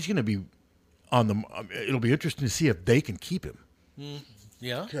 he's going to be on the. It'll be interesting to see if they can keep him.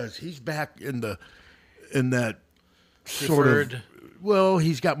 Yeah, because he's back in that sort of. Well,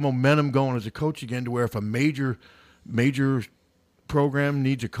 he's got momentum going as a coach again, to where if a major program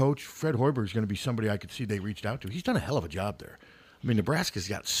needs a coach, Fred Hoiberg is going to be somebody I could see they reached out to. He's done a hell of a job there. I mean, Nebraska's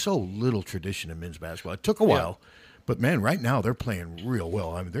got so little tradition in men's basketball. It took a while, but man, right now they're playing real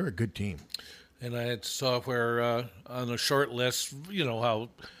well. I mean, they're a good team. And I saw where on a short list, you know how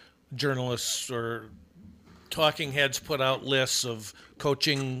journalists or talking heads put out lists of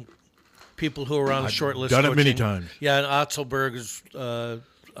coaching people who are on a short list. Done coaching. it many times. Yeah, and Otzelberg is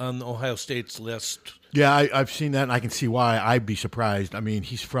on Ohio State's list. Yeah, I've seen that, and I can see why. I'd be surprised. I mean,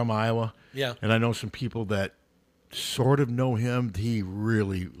 he's from Iowa. Yeah. And I know some people that sort of know him. He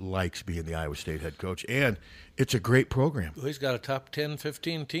really likes being the Iowa State head coach, and it's a great program. Well, he's got a top 10,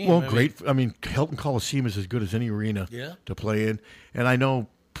 15 team. Well, great. I mean, Hilton Coliseum is as good as any arena to play in, and I know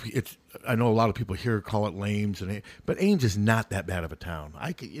a lot of people here call it Ames, but Ames is not that bad of a town.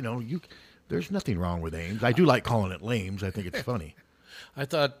 There's nothing wrong with Ames. I do like calling it Lames. I think it's funny. I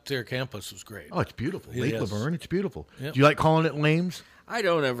thought their campus was great. Oh, it's beautiful. Lake Laverne, it's beautiful. Yep. Do you like calling it Lames? I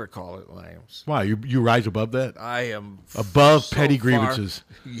don't ever call it Lambs. Why? You rise above that? I am above so petty far. grievances.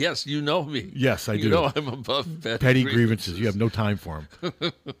 Yes, you know me. Yes, I do. You know I'm above petty grievances. You have no time for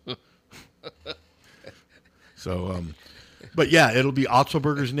them. So, but yeah, it'll be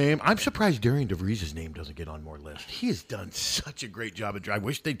Otzelberger's name. I'm surprised Darian DeVries' name doesn't get on more lists. He has done such a great job. I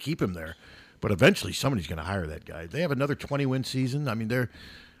wish they'd keep him there. But eventually somebody's going to hire that guy. They have another 20-win season. I mean,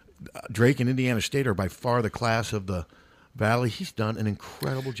 Drake and Indiana State are by far the class of the Valley. He's done an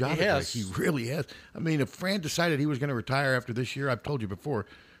incredible job. He has. He really has. I mean, if Fran decided he was going to retire after this year, I've told you before,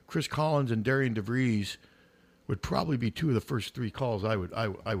 Chris Collins and Darian DeVries would probably be two of the first 3 calls I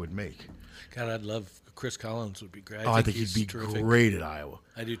would make. God, I'd love Chris Collins would be great. I think he'd be terrific. great at Iowa.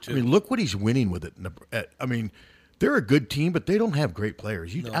 I do too. I mean, look what he's winning with it. I mean, they're a good team, but they don't have great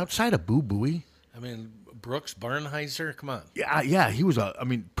players. Outside of Boo Buie. I mean, Brooks Barnheiser, come on. Yeah, he was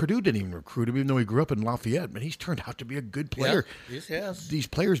Purdue didn't even recruit him, even though he grew up in Lafayette. But he's turned out to be a good player. Yeah, yes. These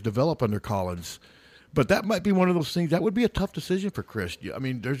players develop under Collins. But that might be one of those things. That would be a tough decision for Chris. I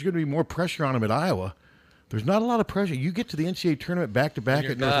mean, there's going to be more pressure on him at Iowa. There's not a lot of pressure. You get to the NCAA tournament back-to-back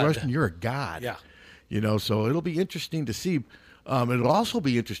at Northwestern, you're a god. Yeah. So it'll be interesting to see. It'll also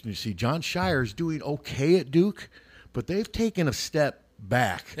be interesting to see John Shire's doing okay at Duke, but they've taken a step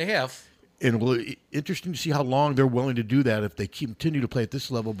back. They have. And it'll be interesting to see how long they're willing to do that if they continue to play at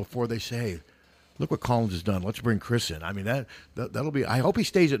this level before they say, hey, look what Collins has done. Let's bring Chris in. I mean, that'll be – I hope he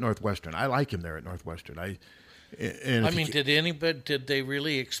stays at Northwestern. I like him there at Northwestern. Did they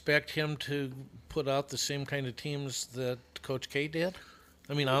really expect him to put out the same kind of teams that Coach K did?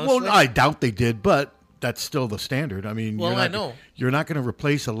 I mean, honestly. Well, I doubt they did, but that's still the standard. I mean, I know. You're not going to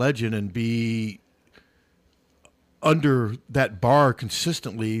replace a legend and be under that bar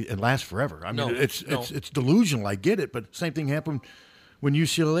consistently and last forever. I mean, it's delusional. I get it, but same thing happened when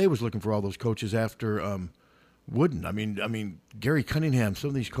UCLA was looking for all those coaches after Wooden. I mean, Gary Cunningham. Some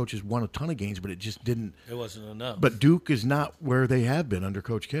of these coaches won a ton of games, but it just didn't. It wasn't enough. But Duke is not where they have been under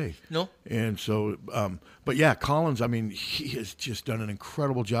Coach K. No. And so, but yeah, Collins. I mean, he has just done an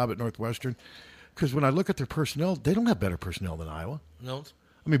incredible job at Northwestern. Because when I look at their personnel, they don't have better personnel than Iowa. No.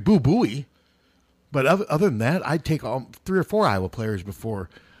 I mean, Boo Buie. But other than that, I'd take 3 or 4 Iowa players before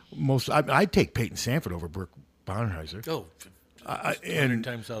most. I'd take Peyton Sanford over Brooke Barnheiser. Oh, 100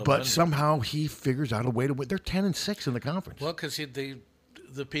 times out of 100. Somehow he figures out a way to win. They're 10-6 in the conference. Well, because the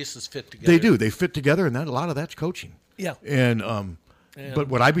pieces fit together. They do. They fit together, and a lot of that's coaching. Yeah. And but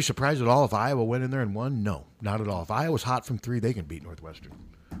would I be surprised at all if Iowa went in there and won? No, not at all. If Iowa's hot from 3, they can beat Northwestern.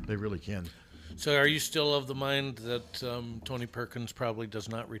 They really can. So are you still of the mind that Tony Perkins probably does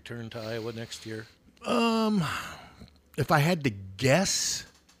not return to Iowa next year? If I had to guess,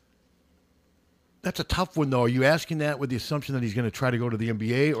 that's a tough one, though. Are you asking that with the assumption that he's going to try to go to the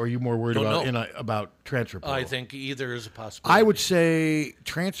NBA, or are you more worried about transfer portal? I think either is a possibility. I would say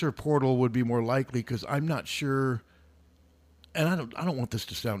transfer portal would be more likely because I'm not sure, and I don't want this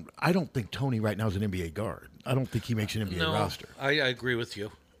to sound. I don't think Tony right now is an NBA guard. I don't think he makes an NBA roster. I agree with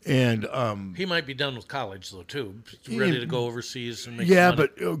you. And he might be done with college though too, ready to go overseas and make money.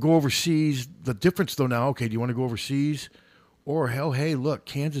 But go overseas. The difference though now, okay, do you want to go overseas, or hell, hey, look,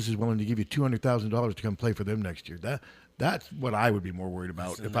 Kansas is willing to give you $200,000 to come play for them next year. That's what I would be more worried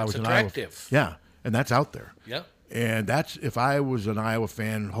about if I was an Iowa. Yeah, and that's out there. Yeah. And that's if I was an Iowa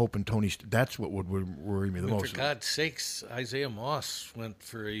fan hoping Tony. That's what would worry me the most. For God's sakes, Isaiah Moss went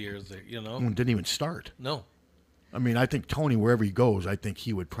for a year there. And didn't even start. No. I mean, I think Tony, wherever he goes, I think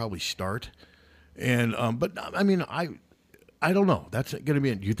he would probably start. And but I mean, I don't know. That's going to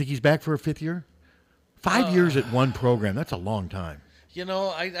be. Do you think he's back for a 5th year? 5 years at one program. That's a long time.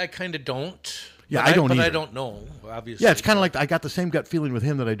 I kind of don't. Yeah, I don't either. But I don't know, obviously. Yeah, it's kind of like I got the same gut feeling with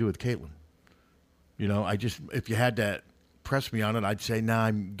him that I do with Caitlin. If you had to press me on it, I'd say,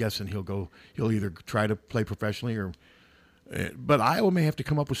 I'm guessing he'll either try to play professionally or. But Iowa may have to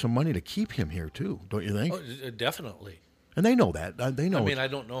come up with some money to keep him here too, don't you think? Oh, definitely. And they know that. They know. I mean, I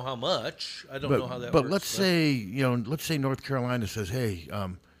don't know how much. I don't know how that works. But let's say North Carolina says, "Hey,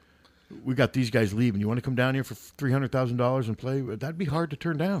 we got these guys leaving. You want to come down here for $300,000 and play?" That'd be hard to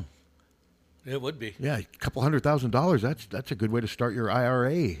turn down. It would be. Yeah, a couple $100,000. That's a good way to start your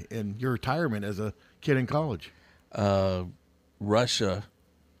IRA and your retirement as a kid in college. Russia.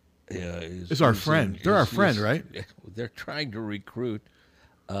 Is our friend. They're our friend, right? They're trying to recruit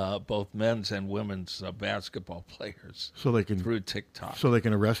both men's and women's basketball players through TikTok. So they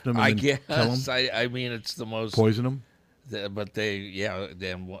can arrest them and I guess. Kill them? I mean, it's the most... Poison them? But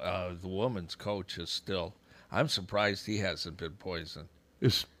the women's coach is still... I'm surprised he hasn't been poisoned.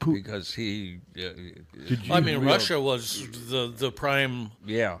 Because he... Russia was the prime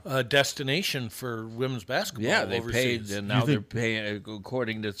destination for women's basketball. Yeah, they overseas. paid, and now they're paying.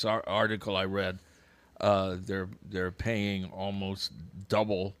 According to this article I read, they're paying almost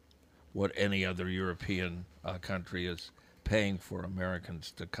double what any other European country is paying for Americans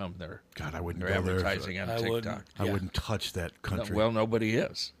to come there. God, I wouldn't They're go there. advertising on TikTok. I wouldn't touch that country. Well, nobody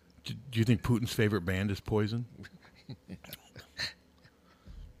is. Do you think Putin's favorite band is Poison?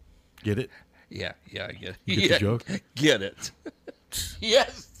 Get it? Yeah, I get it. You get the joke? Get it.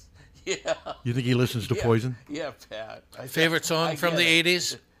 Yes. Yeah. You think he listens to Poison? Yeah, Pat. Favorite song from the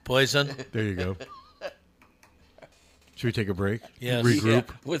 80s? Poison. There you go. Should we take a break? Yes. Regroup?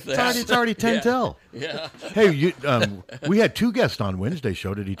 Yeah, with that. It's already 10 till. Yeah. Hey, we had 2 guests on Wednesday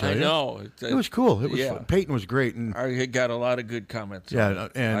show. Did he tell I you? know. It was cool. It was Yeah. fun. Peyton was great. And I got a lot of good comments. Yeah, on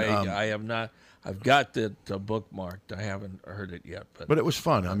it. and, I have not. I've got it bookmarked. I haven't heard it yet, but it was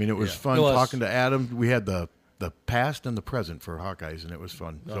fun. I mean, it was fun It was. talking to Adam. We had the past and the present for Hawkeyes, and it was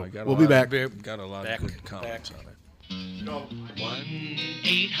fun. No, So I got a we'll lot be of- back. Got a lot of good comments on it.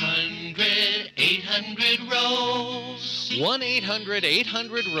 1-800-800-ROSE.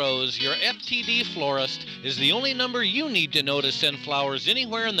 1-800-800-ROSE. Your FTD florist is the only number you need to know to send flowers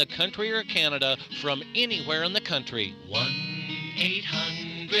anywhere in the country or Canada from anywhere in the country.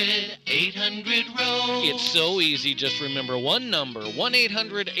 1-800-800-ROSE. It's so easy. Just remember one number.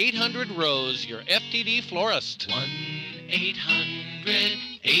 1-800-800-ROSE. Your FTD florist.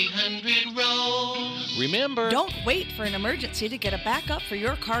 1-800-800-ROSE. Remember. Don't wait for an emergency to get a backup for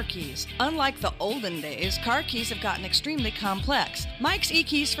your car keys. Unlike the olden days, car keys have gotten extremely complex. Mike's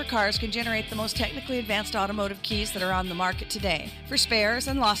e-keys for cars can generate the most technically advanced automotive keys that are on the market today. For spares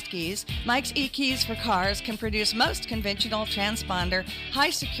and lost keys, Mike's e-keys for cars can produce most conventional transponder, high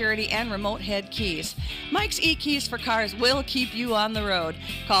security, and remote head keys. Mike's e-keys for cars will keep you on the road.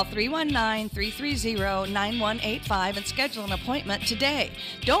 Call 319-330-9185 and schedule an appointment today.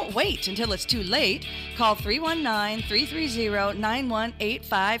 Don't wait until it's too late. Call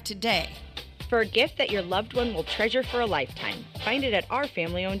 319-330-9185 today. For a gift that your loved one will treasure for a lifetime, find it at our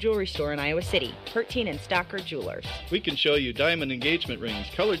family-owned jewelry store in Iowa City, Hertine and Stocker Jewelers. We can show you diamond engagement rings,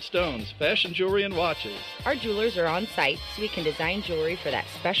 colored stones, fashion jewelry, and watches. Our jewelers are on site, so we can design jewelry for that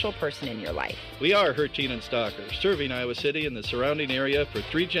special person in your life. We are Hertine and Stocker, serving Iowa City and the surrounding area for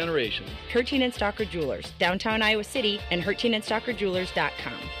 3 generations. Hertine and Stocker Jewelers, downtown Iowa City, and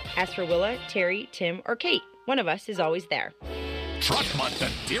HertineandStockerJewelers.com. Ask for Willa, Terry, Tim, or Kate. One of us is always there. Truck Month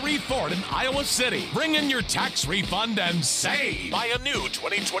at Deary Ford in Iowa City. Bring in your tax refund and save. Buy a new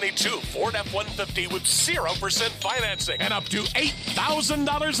 2022 Ford F-150 with 0% financing and up to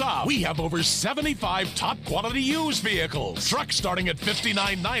 $8,000 off. We have over 75 top-quality used vehicles. Trucks starting at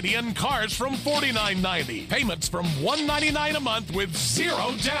 $59.90 and cars from $49.90. Payments from $199 a month with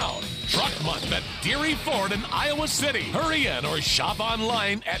 0 down. Truck Month at Deary Ford in Iowa City. Hurry in or shop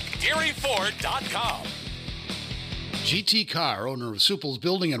online at DearyFord.com. GT Carr, owner of Supple's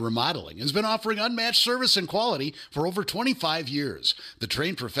Building and Remodeling, has been offering unmatched service and quality for over 25 years. The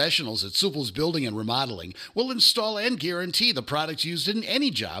trained professionals at Supple's Building and Remodeling will install and guarantee the products used in any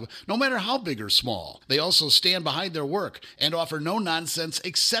job, no matter how big or small. They also stand behind their work and offer no-nonsense,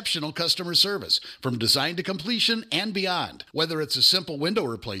 exceptional customer service from design to completion and beyond. Whether it's a simple window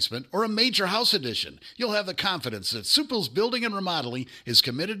replacement or a major house addition, you'll have the confidence that Supple's Building and Remodeling is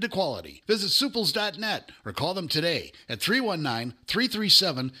committed to quality. Visit supples.net or call them today at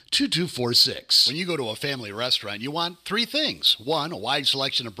 319-337-2246. When you go to a family restaurant, you want 3 things. 1, a wide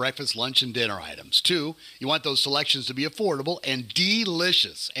selection of breakfast, lunch, and dinner items. 2, you want those selections to be affordable and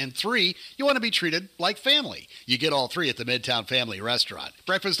delicious. And 3, you want to be treated like family. You get all 3 at the Midtown Family Restaurant.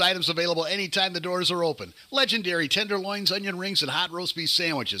 Breakfast items available anytime the doors are open. Legendary tenderloins, onion rings, and hot roast beef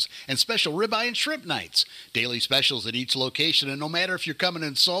sandwiches, and special ribeye and shrimp nights. Daily specials at each location, and no matter if you're coming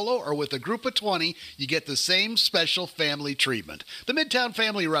in solo or with a group of 20, you get the same special family treatment. The Midtown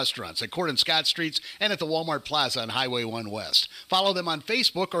Family Restaurants at Court and Scott Streets and at the Walmart Plaza on Highway 1 West. Follow them on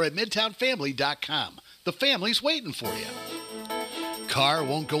Facebook or at MidtownFamily.com. The family's waiting for you. Car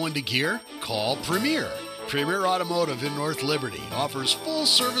won't go into gear? Call Premier. Premier Automotive in North Liberty offers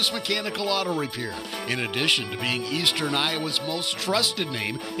full-service mechanical auto repair, in addition to being Eastern Iowa's most trusted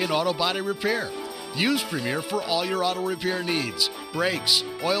name in auto body repair. Use Premier for all your auto repair needs: brakes,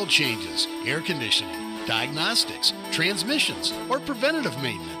 oil changes, air conditioning, diagnostics, transmissions, or preventative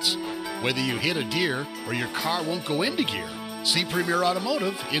maintenance. Whether you hit a deer or your car won't go into gear, see Premier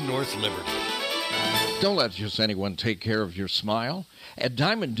Automotive in North Liberty. Don't let just anyone take care of your smile. At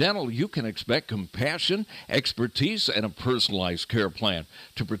Diamond Dental, you can expect compassion, expertise, and a personalized care plan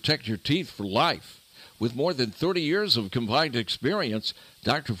to protect your teeth for life. With more than 30 years of combined experience,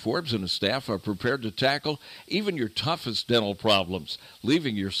 Dr. Forbes and his staff are prepared to tackle even your toughest dental problems,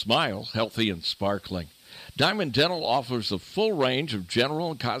 leaving your smile healthy and sparkling. Diamond Dental offers a full range of general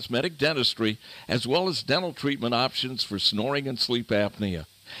and cosmetic dentistry, as well as dental treatment options for snoring and sleep apnea.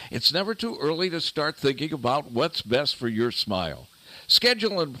 It's never too early to start thinking about what's best for your smile.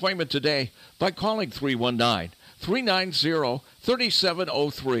 Schedule an appointment today by calling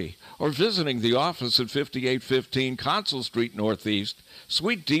 319-390-3703 or visiting the office at 5815 Consul Street Northeast,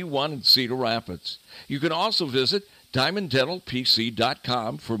 Suite D1 in Cedar Rapids. You can also visit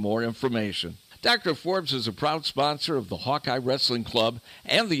DiamondDentalPC.com for more information. Dr. Forbes is a proud sponsor of the Hawkeye Wrestling Club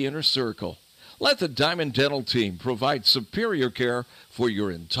and the Inner Circle. Let the Diamond Dental team provide superior care for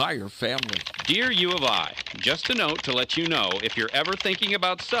your entire family. Dear U of I, just a note to let you know, if you're ever thinking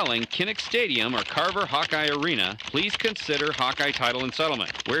about selling Kinnick Stadium or Carver Hawkeye Arena, please consider Hawkeye Title and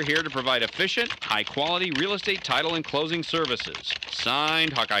Settlement. We're here to provide efficient, high-quality real estate title and closing services.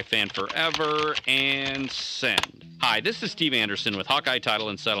 Signed, Hawkeye Fan Forever, and send. Hi, this is Steve Anderson with Hawkeye Title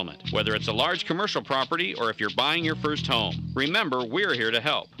and Settlement. Whether it's a large commercial property or if you're buying your first home, remember, we're here to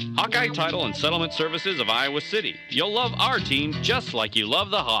help. Hawkeye Title and Settlement Services of Iowa City. You'll love our team just like you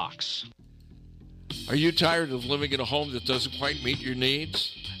love the Hawks. Are you tired of living in a home that doesn't quite meet your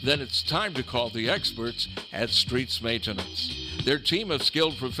needs? Then it's time to call the experts at Streets Maintenance. Their team of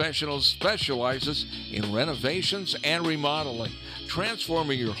skilled professionals specializes in renovations and remodeling,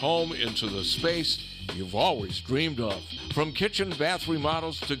 transforming your home into the space you've always dreamed of. From kitchen bath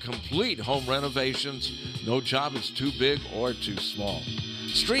remodels to complete home renovations, no job is too big or too small.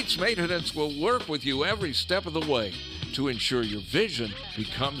 Streets Maintenance will work with you every step of the way to ensure your vision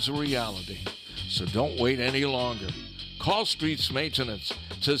becomes a reality. So don't wait any longer. Call Streets Maintenance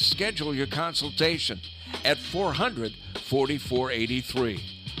to schedule your consultation at 400-4483.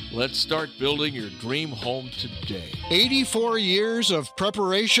 Let's start building your dream home today. 84 years of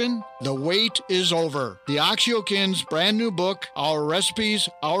preparation, the wait is over. The Oxyokins brand new book, Our Recipes,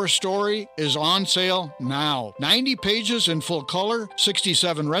 Our Story, is on sale now. 90 pages in full color,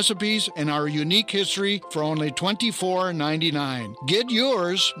 67 recipes, and our unique history for only $24.99. Get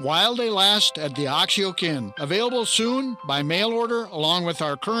yours while they last at the Oxyokin. Available soon by mail order along with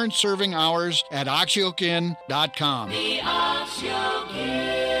our current serving hours at oxyokin.com. The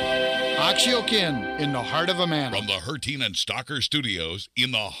Oxyokin. Oxyokin, in the heart of a man. From the Hertine and Stalker Studios, in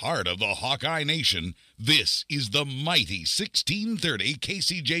the heart of the Hawkeye Nation, this is the mighty 1630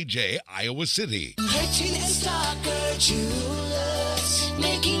 KCJJ, Iowa City. Hertine and Stalker Jewelers,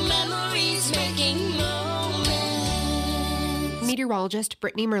 making memories, making moments. Meteorologist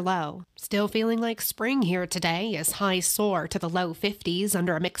Brittany Merlot. Still feeling like spring here today as highs soar to the low 50s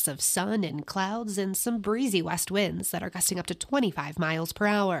under a mix of sun and clouds and some breezy west winds that are gusting up to 25 miles per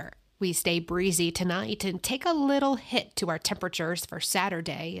hour. We stay breezy tonight and take a little hit to our temperatures for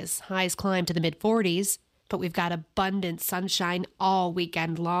Saturday as highs climb to the mid-40s. But we've got abundant sunshine all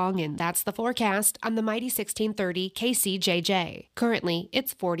weekend long, and that's the forecast on the mighty 1630 KCJJ. Currently,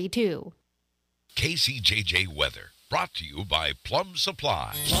 it's 42. KCJJ weather, brought to you by Plum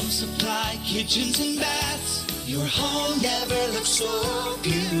Supply. Plum Supply kitchens and baths. Your home never looks so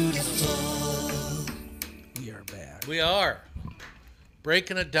beautiful. We are back. We are.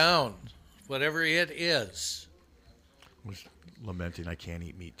 Breaking it down, whatever it is. I was lamenting I can't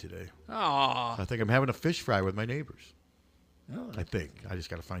eat meat today. Aww. I think I'm having a fish fry with my neighbors. Oh. I think. I just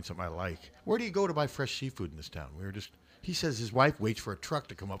got to find something I like. Where do you go to buy fresh seafood in this town? He says his wife waits for a truck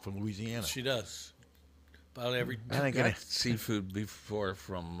to come up from Louisiana. She does. About every... I got seafood before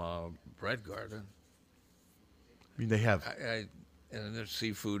from Bread Garden. I mean, they have... And there's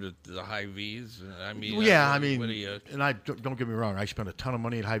seafood at the Hy-Vees. And I don't get me wrong. I spend a ton of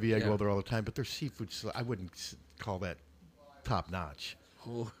money at Hy-Vee. I go there all the time. But their seafood, I wouldn't call that top notch.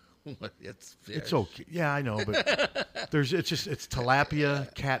 It's fish. It's okay. Yeah, I know, but it's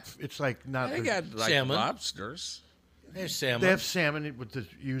tilapia, cat. It's like not. They got like salmon. Lobsters. There's salmon. They have salmon, which is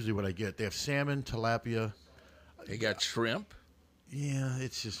usually what I get. They have salmon, tilapia. They got shrimp. Yeah,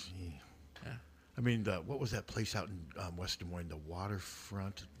 it's just. I mean, what was that place out in West Des Moines? The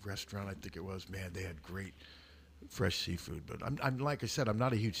Waterfront Restaurant, I think it was. Man, they had great fresh seafood. But I'm like I said, I'm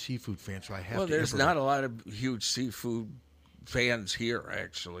not a huge seafood fan, so I have to. Well, there's not a lot of huge seafood fans here,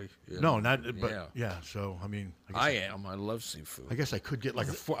 actually. No, not. But yeah. So I mean, I am. I love seafood. I guess I could get a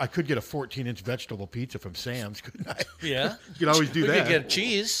 14-inch vegetable pizza from Sam's, couldn't I? Yeah, you could always do that. We could get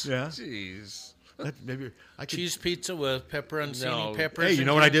cheese. Yeah, cheese. Maybe I could. Cheese pizza with pepperoncini peppers. Hey, you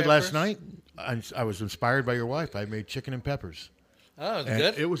know what I did last night? I was inspired by your wife. I made chicken and peppers. Oh,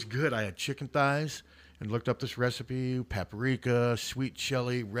 good. It was good. I had chicken thighs and looked up this recipe: paprika, sweet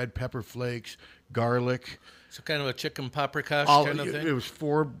chili, red pepper flakes, garlic. So kind of a chicken paprikash kind of thing. It was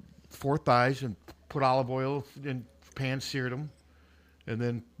four thighs, and put olive oil in pan, seared them, and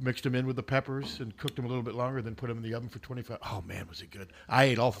then mixed them in with the peppers and cooked them a little bit longer. Then put them in the oven for 25. Oh man, was it good! I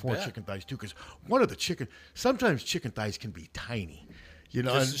ate all four chicken thighs too, because sometimes chicken thighs can be tiny. You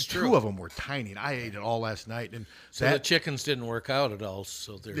know, this and is true. Two of them were tiny, and I ate it all last night. And so the chickens didn't work out at all.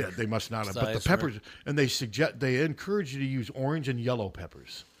 So they must not have. But the peppers, and they encourage you to use orange and yellow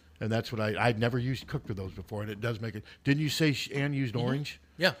peppers And that's what I'd never cooked with those before, and it does make it. Didn't you say Ann used orange?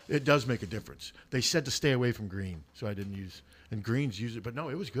 Yeah. It does make a difference. They said to stay away from green, so I didn't use. And greens use it, but no,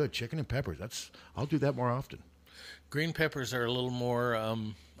 it was good. Chicken and peppers. I'll do that more often. Green peppers are a little more.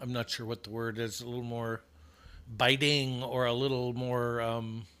 I'm not sure what the word is. A little more biting, or a little more.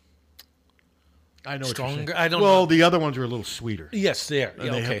 I know stronger. What you're saying. I don't. Well, know. the other ones are a little sweeter. Yes, they are.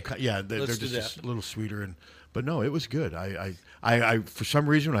 Yeah, okay. They're just a little sweeter, but no, it was good. I for some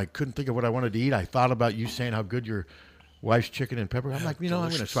reason I couldn't think of what I wanted to eat. I thought about you saying how good your wife's chicken and pepper. I'm like,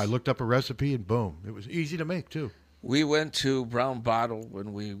 so I looked up a recipe and boom, it was easy to make too. We went to Brown Bottle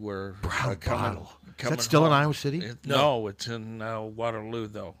when we were coming. Is that still in Iowa City? No, it's in Waterloo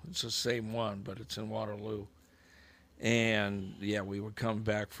though. It's the same one, but it's in Waterloo. And yeah, we were coming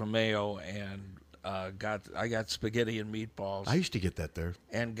back from Mayo and I got spaghetti and meatballs. I used to get that there.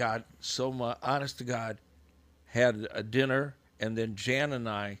 And got so much, honest to God, had a dinner, and then Jan and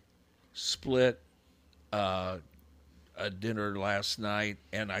I split a dinner last night,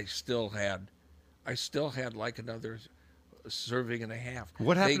 and I still had like another serving and a half.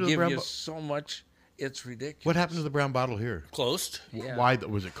 What happened to the They Brown give you so much, it's ridiculous. What happened to the Brown Bottle here? Closed. Yeah. Why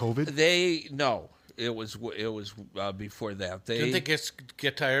was it COVID? No. It was before that. Didn't they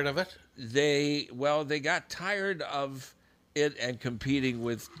get tired of it? They got tired of it and competing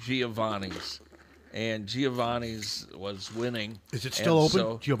with Giovanni's, and Giovanni's was winning. Is it still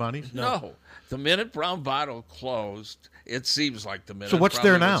open, Giovanni's? No. The minute Brown Bottle closed, it seems like the minute. So what's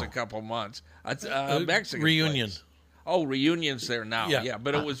there now? Was a couple months. Mexican Reunion. place. Oh, Reunion's there now. Yeah,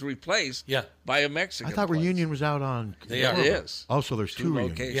 but it was replaced. Yeah. By a Mexican. I thought place. Reunion was out on. It is. Oh, so there's two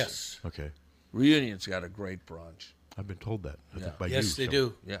locations. Reunions. Yes. Okay. Reunion's got a great brunch. I've been told that. I think by yes, you. they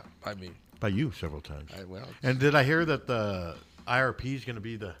do. Yeah, by me. By you several times. Well, and did I hear that the IRP is going to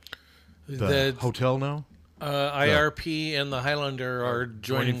be the hotel now? IRP and the Highlander are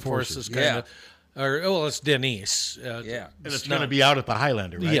joining forces. It's Denise. And it's going to be out at the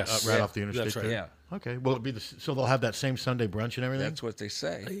Highlander, right? Yes. Right off the interstate. That's right. There? Yeah. Okay. Will it be so they'll have that same Sunday brunch and everything? That's what they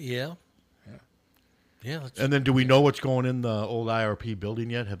say. Yeah. And then do we know what's going in the old IRP building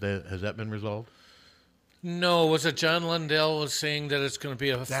yet? Has that been resolved? No, was it John Lundell was saying that it's going to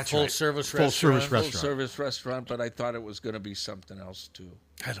be a full-service restaurant? Full-service restaurant, but I thought it was going to be something else, too.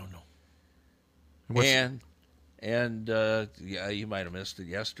 I don't know. Yeah, you might have missed it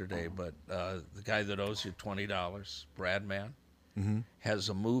yesterday, but the guy that owes you $20, Bradman, has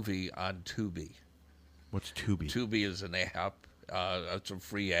a movie on Tubi. What's Tubi? Tubi is an app. It's a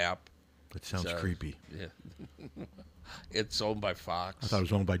free app. It sounds creepy. Yeah. It's owned by Fox. I thought it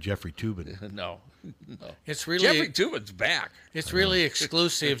was owned by Jeffrey Toobin. No. It's really Jeffrey Toobin's back. It's really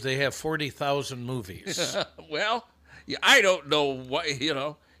exclusive. They have 40,000 movies. Well, I don't know what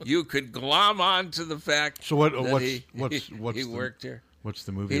You could glom on to the fact. So what's he worked here. What's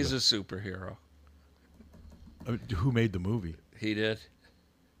the movie? He's a superhero. Who made the movie? He did.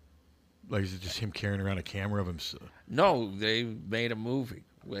 Like, is it just him carrying around a camera of himself? No, they made a movie.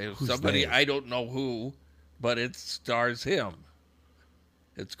 Who's somebody, they? I don't know who, but it stars him.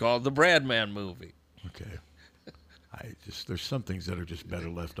 It's called the Bradman movie. Okay. There's some things that are just better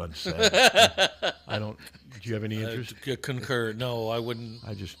left unsaid. I don't. Do you have any interest? Concur. No, I wouldn't.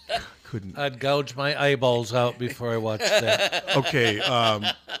 I just couldn't. I'd gouge my eyeballs out before I watched that. Okay.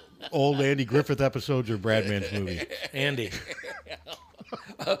 Old Andy Griffith episodes or Bradman's movie? Andy.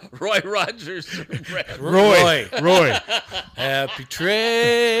 Roy Rogers. Roy. Happy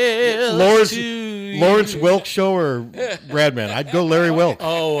trail. Lawrence Welk show or Bradman? I'd go Larry Welk.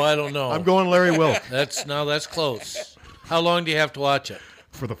 Oh, I don't know. I'm going Larry Welk. That's close. How long do you have to watch it?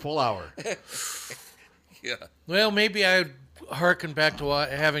 For the full hour. Yeah. Well, maybe I'd harken back to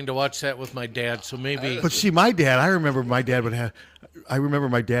having to watch that with my dad. So maybe. But see, my dad. I remember my dad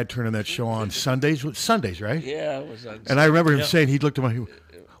turning that show on Sundays. Sundays, right? Yeah, it was on And I remember him saying, he'd looked at my,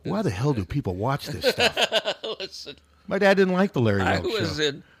 why the hell do people watch this stuff? Listen, my dad didn't like the Larry Welk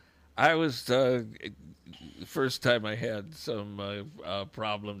show. I was the first time I had some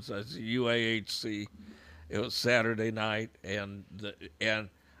problems. I was UAHC. It was Saturday night, and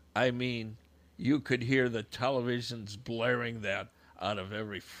I mean, you could hear the televisions blaring that out of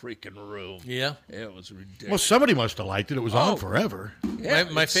every freaking room. Yeah. It was ridiculous. Well, somebody must have liked it. It was on forever. Yeah,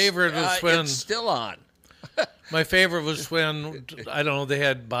 my favorite was when... It's still on. My favorite was when, I don't know, they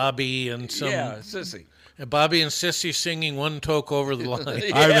had Bobby and some... Yeah, Sissy. Bobby and Sissy singing One Toke Over the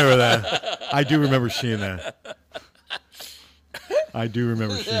Line. I remember that. I do remember seeing that. I do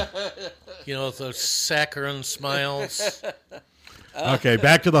remember seeing You know, those saccharine smiles. Okay,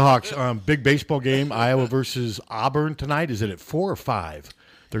 back to the Hawks. Big baseball game, Iowa versus Auburn tonight. Is it at 4 or 5?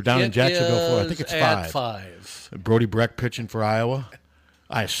 They're down in Jacksonville, Florida. I think it's 5. At 5. Brody Breck pitching for Iowa.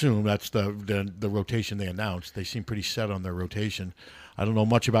 I assume that's the rotation they announced. They seem pretty set on their rotation. I don't know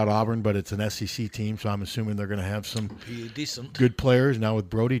much about Auburn, but it's an SEC team, so I'm assuming they're going to have some decent good players. Now with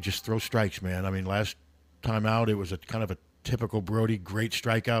Brody, just throw strikes, man. I mean, last time out, it was a kind of a typical Brody, great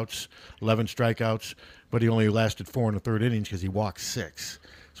strikeouts, 11 strikeouts, but he only lasted 4 1/3 innings because he walked 6.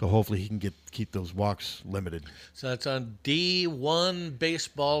 So hopefully he can keep those walks limited. So that's on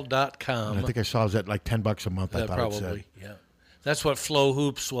D1baseball.com. And I think I saw it was at like $10 a month. I thought probably, it said. yeah. That's what Flow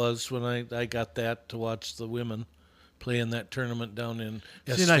Hoops was when I got that to watch the women play in that tournament down in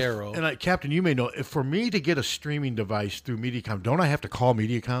Estero. And Captain, you may know, if for me to get a streaming device through Mediacom, don't I have to call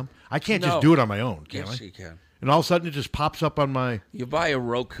Mediacom? I can't just do it on my own, can I? Yes, you can. And all of a sudden it just pops up on my... You buy a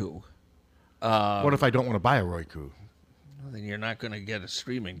Roku. What if I don't want to buy a Roku? Well, then you're not going to get a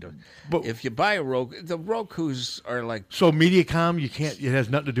streaming device. But if you buy a Roku, the Rokus are like... So Mediacom, you can't... It has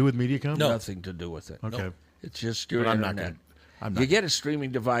nothing to do with Mediacom? No. Nothing to do with it. Okay. No. It's just your But I'm internet. not You get a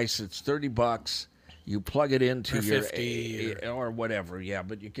streaming device, it's $30. You plug it into or your 50 or whatever, yeah,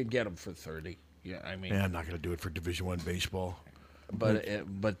 but you can get them for $30. Yeah, I mean, I'm not going to do it for Division I baseball.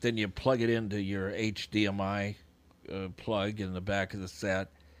 But then you plug it into your HDMI plug in the back of the set,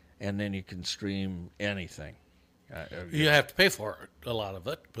 and then you can stream anything. You have to pay for it, a lot of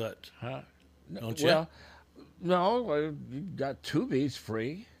it, but don't you? Well, no, you got Tubi's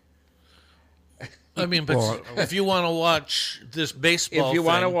free. I mean, but if you want to watch this baseball, if you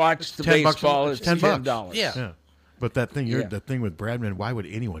want to watch the baseball, it's $10. Yeah. But that thing, the thing with Bradman, why would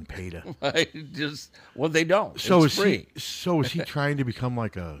anyone pay to? They don't. So it's free. Is he trying to become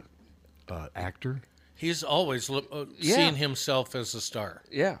like a actor? He's always seen himself as a star.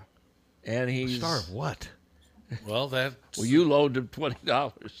 Yeah, and he's a star of what? Well, you loaded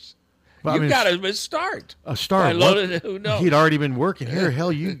 $20. Well, you got him a start. A star. I loaded. Who knows? He'd already been working here.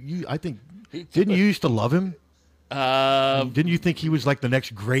 Hell, you. I think. Didn't you used to love him? Didn't you think he was like the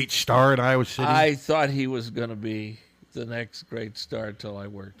next great star in Iowa City? I thought he was going to be the next great star until I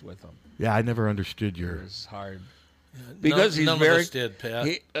worked with him. Yeah, I never understood your. It was hard because he's none very. Of us did, Pat.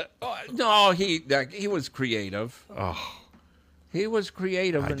 He was creative. Oh, he was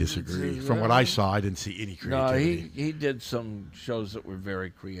creative. I disagree. From what I saw, I didn't see any creativity. No, he did some shows that were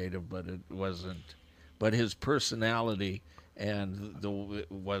very creative, but it wasn't. But his personality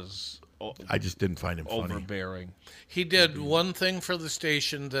was. I just didn't find him funny. Overbearing. He did one thing for the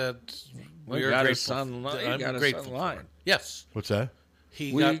station that we are grateful. I'm grateful for. Yes. What's that?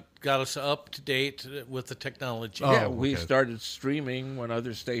 He got us up to date with the technology. Yeah, we started streaming when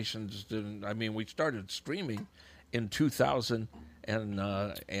other stations didn't. I mean, we started streaming in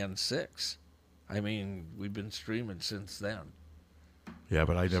 2006. I mean, we've been streaming since then. Yeah,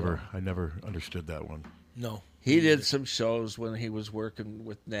 but I never understood that one. No. He did some shows when he was working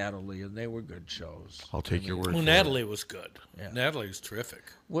with Natalie, and they were good shows. I'll take your word for it. Well, Natalie was good. Yeah. Natalie was terrific.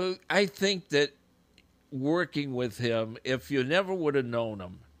 Well, I think that working with him, if you never would have known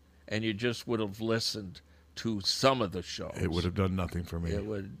him and you just would have listened to some of the shows, it would have done nothing for me. It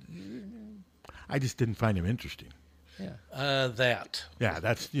would. I just didn't find him interesting. Yeah. That. Yeah,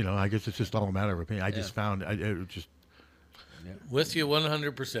 that's, I guess it's just all a matter of opinion. I just found it just. Yeah. With you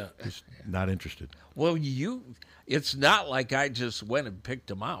 100%. Just not interested. Well, it's not like I just went and picked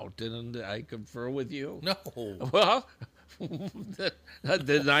him out. Didn't I confer with you? No. Well,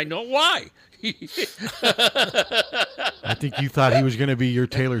 then I know why. I think you thought he was going to be your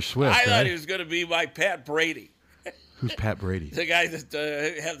Taylor Swift. I thought he was going to be my Pat Brady. Who's Pat Brady? The guy that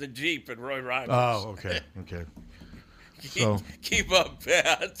had the Jeep and Roy Rogers. Oh, okay. Keep up,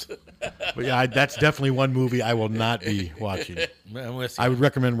 Pat. But yeah, that's definitely one movie I will not be watching. I'm with you. I would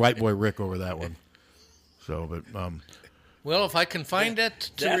recommend White Boy Rick over that one. So, but well, if I can find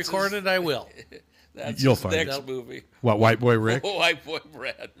it to record it, I will. That's You'll his find next it. movie. What, White Boy Rick? White Boy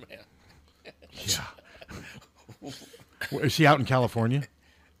Brad, man. Yeah. Is he out in California?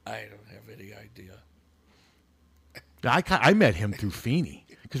 I don't have any idea. I met him through Feeney.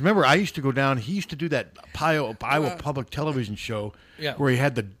 Because remember, I used to go down. He used to do that Iowa Public Television show where he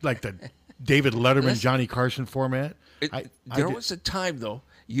had the David Letterman, Johnny Carson format. There was a time, though.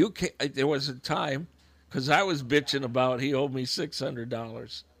 There was a time, because I was bitching about he owed me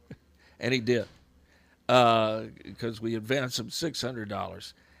 $600. And he did. Because we advanced him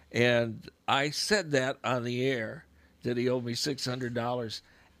 $600. And I said that on the air, that he owed me $600.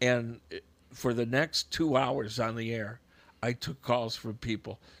 And for the next 2 hours on the air, I took calls from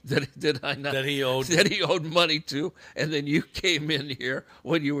people that he owed money to, and then you came in here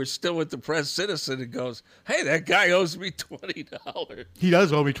when you were still with the Press Citizen and goes, "Hey, that guy owes me $20." He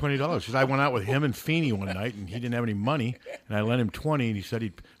does owe me $20 because I went out with him and Feeney one night, and he didn't have any money, and I lent him $20, and he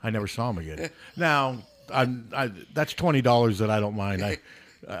said I never saw him again. Now that's $20 that I don't mind.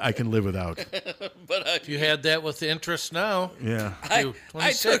 I can live without. But if you had that with interest now, yeah,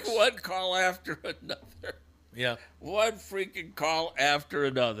 I took one call after another. Yeah, one freaking call after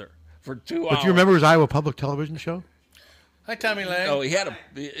another for 2 hours. But you remember his Iowa Public Television show? Hi, Tommy Lang. No,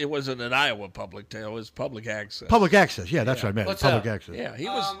 it wasn't an Iowa public, it was public access. Public access, yeah, that's what I meant. What's public up? access. Yeah, he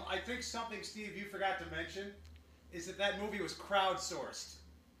was. I think something, Steve, you forgot to mention is that movie was crowdsourced.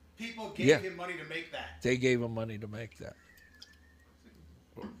 People gave him money to make that. They gave him money to make that.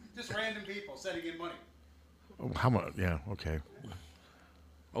 Just random people sending in money. Oh, how much? Yeah, okay.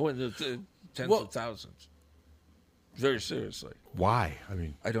 Oh, and the tens of thousands. Very seriously. Why? I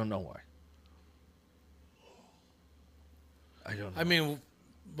mean, I don't know why. I don't know. I mean,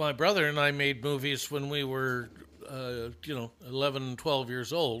 my brother and I made movies when we were, 11, 12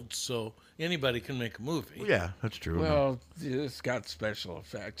 years old, so anybody can make a movie. Well, yeah, that's true. Well, it's got special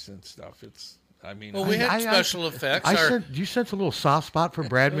effects and stuff. Well, we had special effects. Do you sense a little soft spot for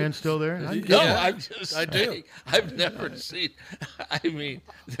Bradman still there? I do. I've never seen. I mean,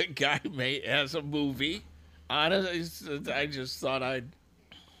 the guy has a movie on it. I just thought I'd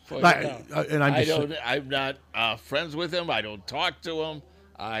point it out. And I'm not friends with him. I don't talk to him.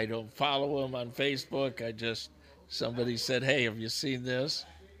 I don't follow him on Facebook. Somebody said, "Hey, have you seen this?"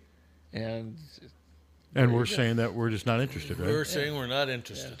 And we're saying that we're just not interested, right? We're saying we're not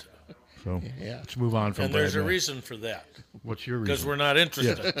interested. Yeah. So let's move on from. And there's a Bradman. reason for that. What's your reason? Because we're not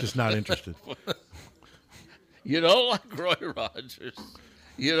interested. Yeah, just not interested. You don't like Roy Rogers.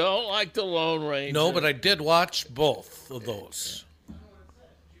 You don't like the Lone Ranger. No, but I did watch both of those.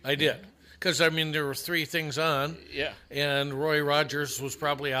 I did. Because, there were three things on. Yeah. And Roy Rogers was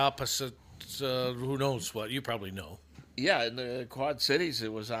probably opposite, who knows what. You probably know. Yeah, in the Quad Cities,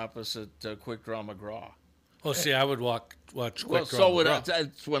 it was opposite Quick Draw McGraw. Oh, see, I would watch Quick Draw McGraw.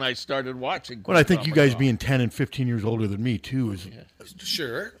 That's when I started watching Well, I think you guys being 10 and 15 years older than me, too, is...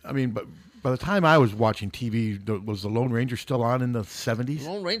 Sure. I mean, but by the time I was watching TV, was the Lone Ranger still on in the 70s?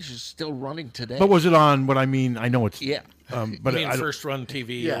 Lone Ranger's still running today. But was it on what I mean? I know it's... Yeah. But you mean first run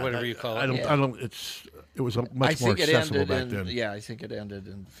TV or whatever you call it? It was much more accessible back then. Yeah, I think it ended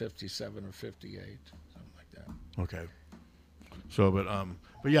in 57 or 58, something like that. Okay. So,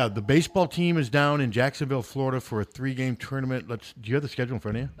 but yeah, the baseball team is down in Jacksonville, Florida for a 3-game tournament. Do you have the schedule in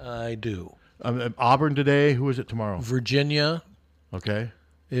front of you? I do. Auburn today. Who is it tomorrow? Virginia. Okay.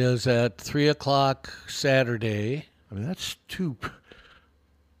 Is at 3:00 Saturday. I mean, that's two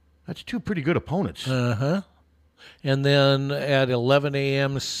pretty good opponents. Uh-huh. And then at 11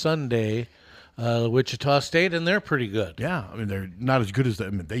 a.m. Sunday, Wichita State, and they're pretty good. Yeah, I mean, they're not as good as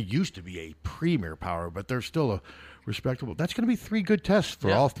they used to be a premier power, but they're still a respectable. That's going to be 3 good tests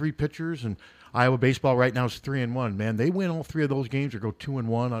for all 3 pitchers. And Iowa baseball right now is 3-1. Man, they win all 3 of those games or go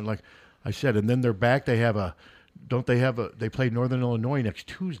 2-1. Like I said, and then they're back. They play Northern Illinois next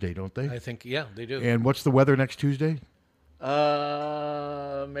Tuesday, don't they? I think, yeah, they do. And what's the weather next Tuesday?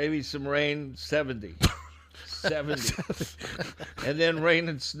 Maybe some rain, 70. 70. And then rain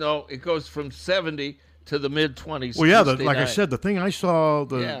and snow. It goes from 70 to the mid-20s. Well, yeah, Tuesday like night. I said, the thing I saw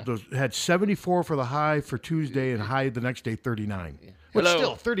had 74 for the high for Tuesday and high the next day 39. Yeah. But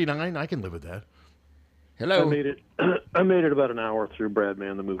still, 39, I can live with that. Hello. I made it about an hour through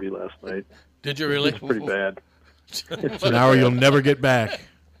Bradman, the movie, last night. Did you really? It's pretty bad. It's an hour you'll never get back.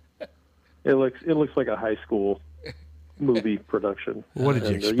 It looks like a high school movie production. What did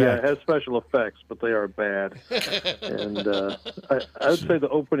you expect? Yeah, it has special effects, but they are bad. And I would say the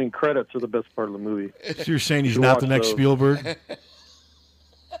opening credits are the best part of the movie. So you're saying he's not the next Spielberg?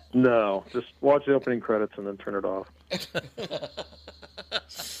 No, just watch the opening credits and then turn it off.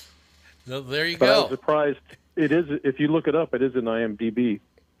 So there you But I go. was surprised. It is, if you look it up, it is in IMDb.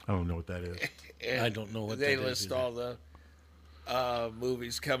 I don't know what that is. I don't know what they that list is all the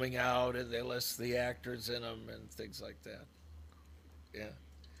movies coming out, and they list the actors in them and things like that. Yeah.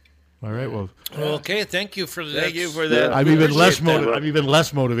 All right. Well. Okay. Thank you for that. Thank you for that. I'm even less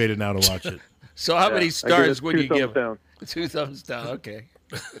motivated now to watch it. So how many stars would you give? Down. 2 thumbs down. Okay.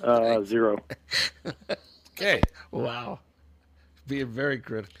 0. Okay. Wow. Being very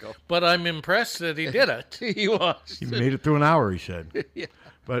critical. But I'm impressed that he did it. He was. He made it through an hour, he said. Yeah.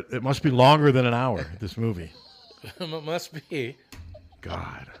 But it must be longer than an hour, this movie. It must be.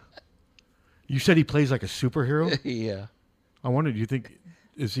 God. You said he plays like a superhero? Yeah. I wondered, you think,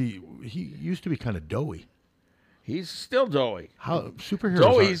 he used to be kind of doughy. He's still doughy. How superheroes?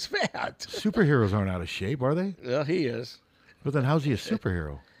 Doughy's fat. Superheroes aren't out of shape, are they? Well, he is. But then how's he a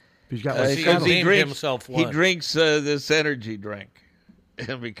superhero? He's got Because he drinks himself He one. drinks this energy drink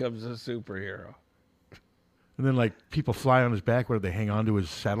and becomes a superhero. And then, like, people fly on his back. What do they hang on to his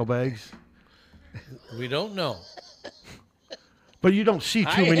saddlebags? We don't know. But you don't see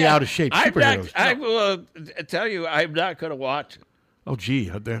too many out-of-shape superheroes. I will tell you, I'm not going to watch it. Oh, gee.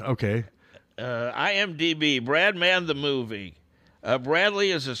 Okay. IMDb, Bradman the movie.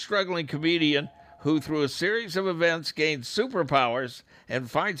 Bradley is a struggling comedian who, through a series of events, gains superpowers and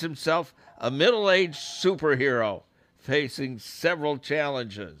finds himself a middle-aged superhero facing several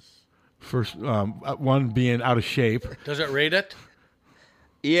challenges. First, one being out of shape. Does it rate it?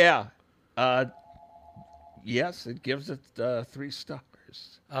 Yeah. Yes, it gives it 3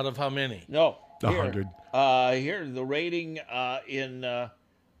 stars. Out of how many? No. 100. Here, the rating in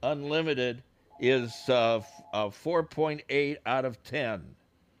Unlimited is 4.8 out of 10.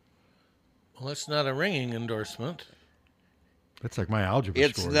 Well, that's not a ringing endorsement. That's like my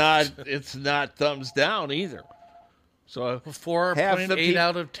algebra score. It's not thumbs down either. So 4.8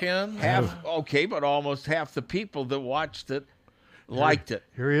 out of 10? Okay, but almost half the people that watched it liked it.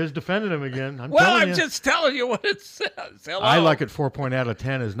 Here he is defending him again. I'm just telling you what it says. Hello. I like it 4.8 out of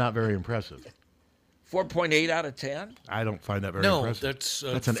 10 is not very impressive. 4.8 out of 10? I don't find that very impressive.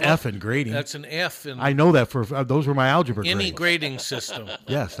 That's an F in grading. That's an F in I know that for those were my algebra grades. any grading system.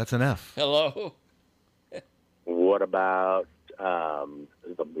 Yes, that's an F. Hello. What about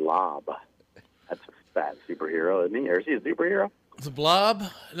the Blob? That's a fat superhero, isn't he? Or is he a superhero? The Blob?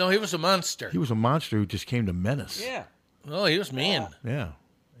 No, he was a monster. He was a monster who just came to menace. Yeah. Oh, he was mean. Yeah.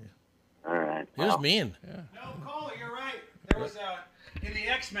 All right. He was mean. Yeah. No, Caller, you're right. There was in the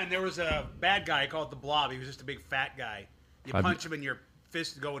X-Men, there was a bad guy called the Blob. He was just a big fat guy. You punch him and your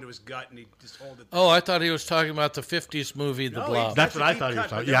fist would go into his gut, and he'd just hold it. Oh, I thought he was talking about the 50s movie, The Blob. That's what I thought he was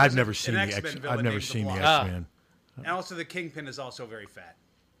talking about. Yeah, I've never seen the X-Men. I've never seen the X-Men. And also, the Kingpin is also very fat.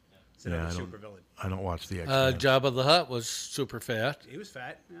 It's another supervillain. I don't watch the X-Men. Jabba the Hutt was super fat. He was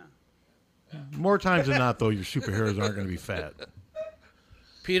fat, yeah. More times than not, though, your superheroes aren't going to be fat.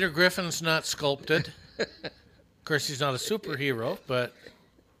 Peter Griffin's not sculpted. Of course, he's not a superhero, but...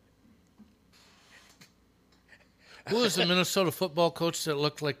 Who was the Minnesota football coach that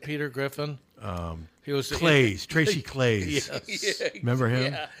looked like Peter Griffin? He was Tracy Clays. Yes. Remember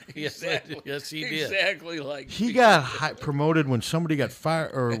him? Yeah. Yes, he did. Exactly like he got promoted when somebody got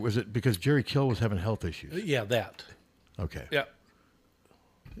fired, or was it because Jerry Kill was having health issues? Yeah, that. Okay. Yeah.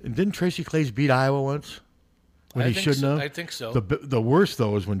 And didn't Tracy Clays beat Iowa once? When he shouldn't have? I think so. The worst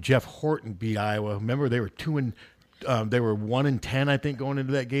though is when Jeff Horton beat Iowa. Remember they were 1-10, I think, going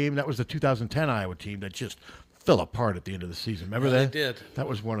into that game. That was the 2010 Iowa team that just fell apart at the end of the season. Remember that? They did. That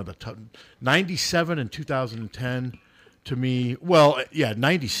was one of the tough. 97 and 2010 to me. Well, yeah,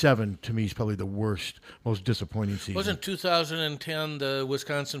 97 to me is probably the worst, most disappointing season. Wasn't 2010 the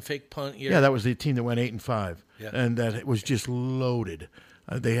Wisconsin fake punt year? Yeah, that was the team that went 8-5, Yeah. and that it was just loaded.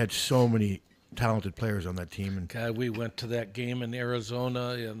 They had so many talented players on that team. And God, we went to that game in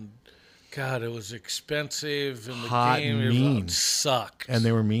Arizona, and God, it was expensive, and the hot game and mean. sucked. And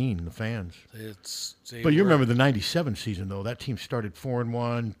they were mean, the fans. But you remember the 97 season, though. That team started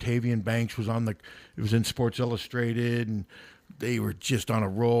 4-1. Tavian Banks was it was in Sports Illustrated, and they were just on a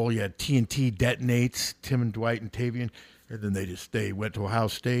roll. You had TNT detonates, Tim and Dwight and Tavian. And then they went to Ohio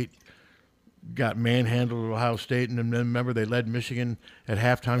State, got manhandled at Ohio State, and then remember they led Michigan at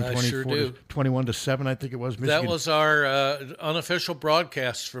halftime 21-7, I think it was. Michigan. That was our unofficial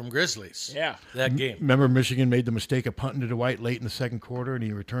broadcast from Grizzlies. Yeah. That game. Remember Michigan made the mistake of punting to Dwight late in the second quarter, and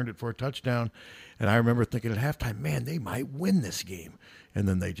he returned it for a touchdown. And I remember thinking at halftime, man, they might win this game. And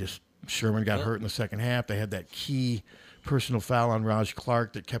then Sherman got hurt in the second half. They had that key personal foul on Raj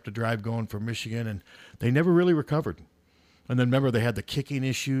Clark that kept the drive going for Michigan, and they never really recovered. And then remember they had the kicking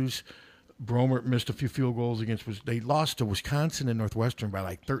issues. Bromert missed a few field goals they lost to Wisconsin and Northwestern by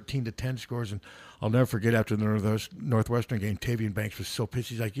like 13-10 scores. And I'll never forget after the Northwestern game, Tavian Banks was so pissed.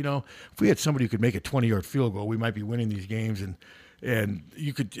 He's like, if we had somebody who could make a 20-yard field goal, we might be winning these games. And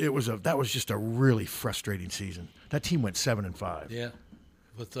that was just a really frustrating season. That team went 7-5. Yeah.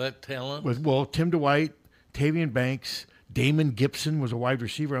 With that talent? Tim Dwight, Tavian Banks, Damon Gibson was a wide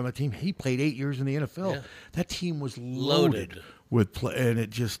receiver on that team. He played 8 years in the NFL. Yeah. That team was loaded. With play,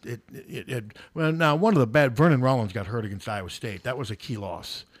 and now one of the bad, Vernon Rollins got hurt against Iowa State. That was a key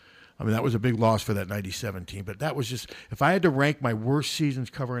loss. I mean, that was a big loss for that 97 team. But that was just, if I had to rank my worst seasons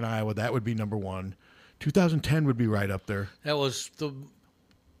covering Iowa, that would be number one. 2010 would be right up there. That was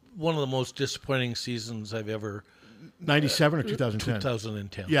one of the most disappointing seasons I've ever. 97 or 2010?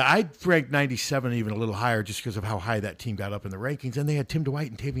 2010. Yeah, I'd rank 97 even a little higher just because of how high that team got up in the rankings. And they had Tim Dwight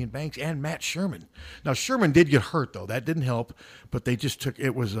and Tavian Banks and Matt Sherman. Now, Sherman did get hurt, though. That didn't help. But they just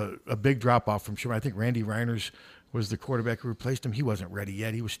it was a big drop-off from Sherman. I think Randy Reiners was the quarterback who replaced him. He wasn't ready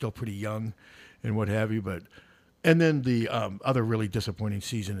yet. He was still pretty young and what have you. And then the other really disappointing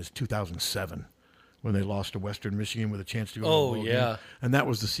season is 2007. when they lost to Western Michigan with a chance to go. Oh, to the bowl yeah. game. And that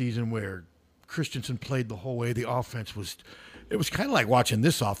was the season where Christensen played the whole way. The offense was. It was kind of like watching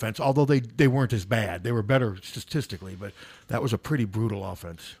this offense, although they weren't as bad. They were better statistically, but that was a pretty brutal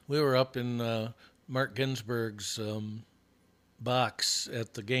offense. We were up in Mark Ginsburg's box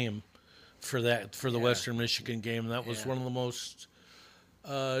at the game for the Western Michigan game. That was one of the most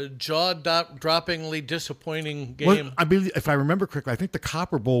jaw-droppingly disappointing game. Well, I believe, if I remember correctly, I think the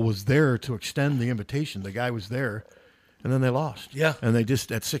Copper Bowl was there to extend the invitation. The guy was there, and then they lost. Yeah. And they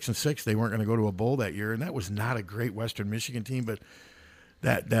just, at 6-6, they weren't going to go to a bowl that year, and that was not a great Western Michigan team, but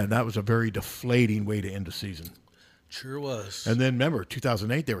that was a very deflating way to end the season. Sure was. And then remember,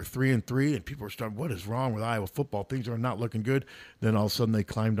 2008, they were 3-3, and people were starting, what is wrong with Iowa football? Things are not looking good. Then all of a sudden they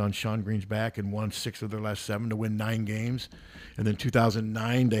climbed on Sean Green's back and won 6 of their last 7 to win 9 games. And then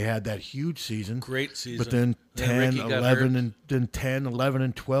 2009, they had that huge season. Great season. But then 10, 11, and then 10, 11,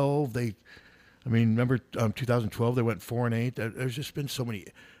 and 12. Remember 2012, they went 4-8. There's just been so many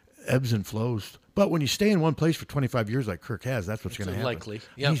ebbs and flows. But when you stay in one place for 25 years like Kirk has, that's what's going to happen. Likely,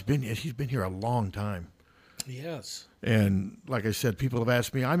 yeah. He's been here a long time. Yes. And like I said, people have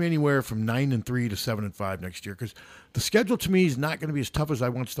asked me, I'm anywhere from 9-3 to 7-5 next year, because the schedule to me is not going to be as tough as I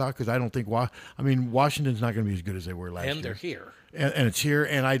once thought, because I don't think Washington's not going to be as good as they were last year. And they're here. And it's here,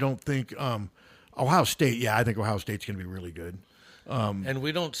 and I don't think Ohio State, I think Ohio State's going to be really good. And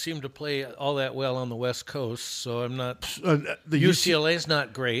we don't seem to play all that well on the West Coast, so I'm not. The UCLA's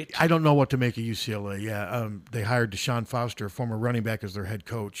not great. I don't know what to make of UCLA. Yeah, they hired Deshaun Foster, a former running back, as their head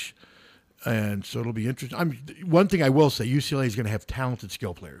coach. And so it'll be interesting. One thing I will say, UCLA is going to have talented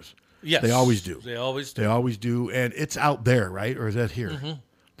skill players. Yes. They always do. They always do. They always do. And it's out there, right? Or is that here? Mm-hmm.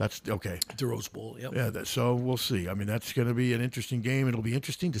 That's okay. The Rose Bowl, yep. Yeah, so we'll see. That's going to be an interesting game. It'll be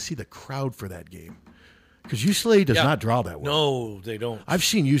interesting to see the crowd for that game, because UCLA does not draw that well. No, they don't. I've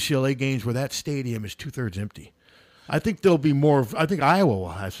seen UCLA games where that stadium is 2/3 empty. I think there'll be more. I think Iowa will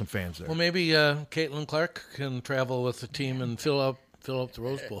have some fans there. Well, maybe Caitlin Clark can travel with the team and fill up the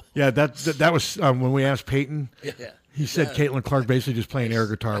Rose Bowl. Yeah, that was when we asked Peyton. Yeah. He said Caitlin Clark basically just playing air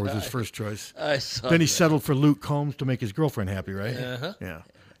guitar was his first choice. I saw then he that. settled for Luke Combs to make his girlfriend happy, right? Uh-huh. Yeah.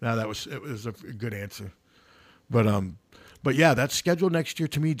 Now it was a good answer. But yeah, that schedule next year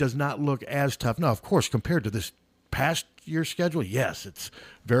to me does not look as tough. Now, of course, compared to this past year's schedule, yes, it's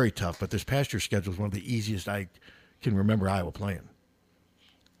very tough. But this past year's schedule is one of the easiest I can remember Iowa playing.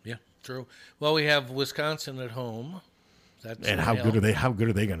 Yeah, true. Well, we have Wisconsin at home. And how good are they? How good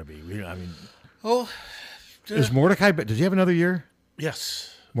are they going to be? Is Mordecai? Does he have another year?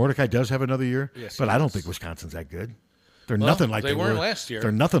 Yes. Mordecai does have another year. Yes, but he I don't does. think Wisconsin's that good. They're nothing like they weren't were last year.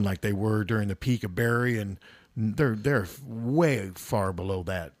 They're nothing like they were during the peak of Barry, and they're way far below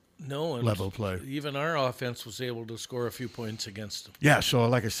that level of play. Even our offense was able to score a few points against them. Yeah, so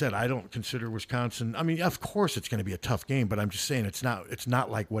like I said, I don't consider Wisconsin. Of course it's going to be a tough game, but I'm just saying it's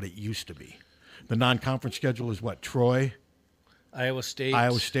not like what it used to be. The non-conference schedule is what? Troy, Iowa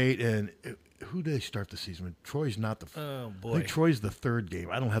State, and who do they start the season with? Troy's not the. Oh boy, I think Troy's the third game.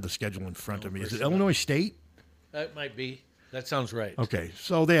 I don't have the schedule in front of me. Is it Illinois State? That might be. That sounds right. Okay,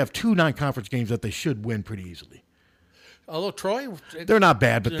 so they have 2 non-conference games that they should win pretty easily. Although Troy, they're not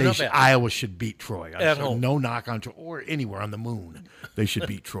bad, but not bad. Iowa should beat Troy. At home. No knock on Troy or anywhere on the moon. They should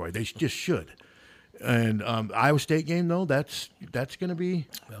beat Troy. They just should. And Iowa State game though, that's going to be.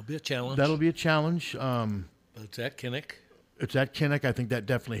 That'll be a challenge. That'll be a challenge. But it's at Kinnick. It's at Kinnick. I think that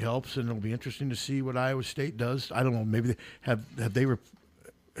definitely helps, and it'll be interesting to see what Iowa State does. I don't know. Maybe have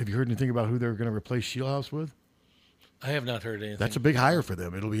you heard anything about who they're going to replace Shieldhouse with? I have not heard anything. That's a big hire for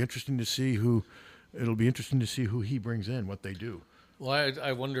them. It'll be interesting to see who he brings in, what they do. Well,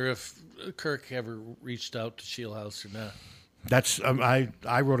 I wonder if Kirk ever reached out to Shieldhouse or not. That's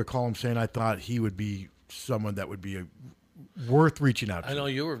I wrote a column saying I thought he would be someone that would be worth reaching out to. I know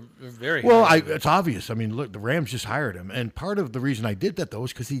you were very well. It's obvious. Look, the Rams just hired him, and part of the reason I did that though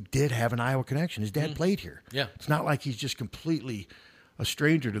is because he did have an Iowa connection. His dad played here. Yeah, it's not like he's just completely a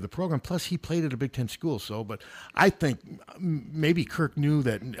stranger to the program. Plus, he played at a Big Ten school. So, but I think maybe Kirk knew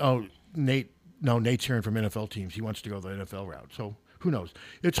that. Nate's hearing from NFL teams. He wants to go the NFL route. So who knows?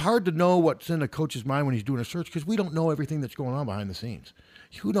 It's hard to know what's in a coach's mind when he's doing a search because we don't know everything that's going on behind the scenes.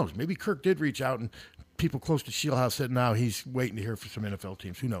 Who knows? Maybe Kirk did reach out and people close to Shieldhouse said, now he's waiting to hear from some NFL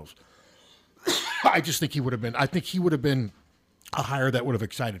teams. Who knows? I just think he would have been. I think he would have been a hire that would have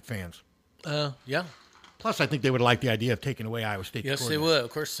excited fans. Yeah. Plus, I think they would like the idea of taking away Iowa State. Yes, they would.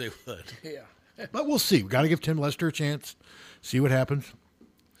 Of course, they would. Yeah. But we'll see. We got to give Tim Lester a chance. See what happens.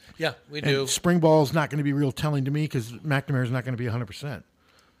 Yeah, we do. And spring ball is not going to be real telling to me because McNamara's not going to be 100%.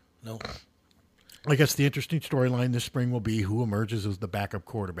 No. I guess the interesting storyline this spring will be who emerges as the backup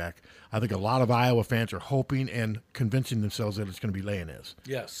quarterback. I think a lot of Iowa fans are hoping and convincing themselves that it's going to be Leonez.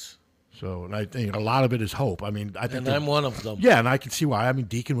 Yes. So, and I think a lot of it is hope. I mean, I think and I'm one of them. Yeah, and I can see why. I mean,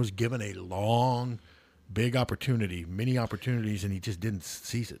 Deacon was given a long, big opportunity, many opportunities, and he just didn't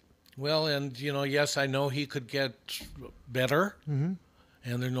seize it. Well, and, yes, I know he could get better, Mm-hmm.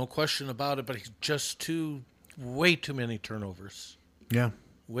 and there's no question about it, but he's just way too many turnovers. Yeah.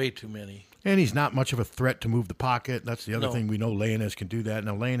 Way too many. And he's not much of a threat to move the pocket. That's the other thing. We know Leonez can do that.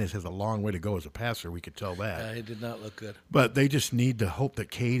 Now, Leonez has a long way to go as a passer. We could tell that. He did not look good. But they just need to hope that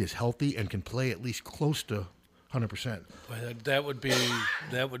Cade is healthy and can play at least close to 100%. Well, that would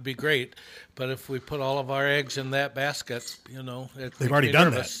be great. But if we put all of our eggs in that basket, They've already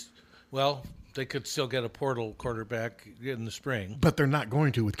done that. Well, they could still get a portal quarterback in the spring. But they're not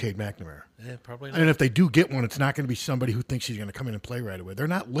going to with Cade McNamara. Yeah, probably not. And if they do get one, it's not going to be somebody who thinks he's going to come in and play right away. They're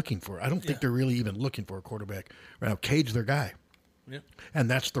not looking for it. I don't think they're really even looking for a quarterback right now. Cade's their guy. Yeah. And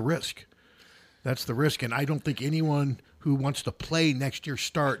that's the risk. That's the risk. And I don't think anyone who wants to play next year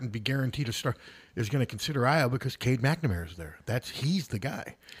start and be guaranteed to start is going to consider Iowa because Cade McNamara is there. He's the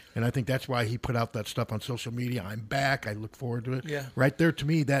guy. And I think that's why he put out that stuff on social media. I'm back. I look forward to it. Yeah. Right there to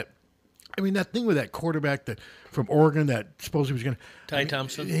me, that thing with that quarterback that from Oregon that supposedly was going to Ty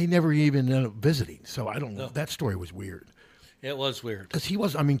Thompson. He never even ended up visiting. So I don't know. That story was weird. It was weird. Because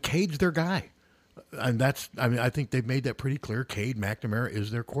Cade's their guy. And I think they've made that pretty clear. Cade McNamara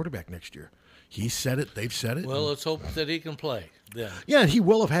is their quarterback next year. He said it. They've said it. Well, let's hope that he can play then. Yeah, he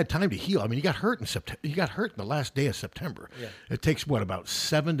will have had time to heal. I mean, he got hurt in September. He got hurt the last day of September. Yeah. It takes, about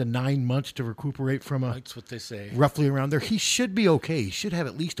 7 to 9 months to recuperate from That's what they say. Roughly around there. He should be okay. He should have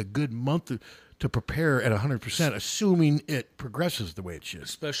at least a good month to prepare at 100%, assuming it progresses the way it should.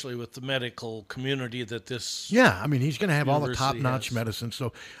 Especially with the medical community that this. Yeah, I mean, he's going to have all the university top-notch has. medicine.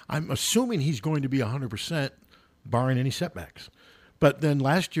 So I'm assuming he's going to be 100%, barring any setbacks. But then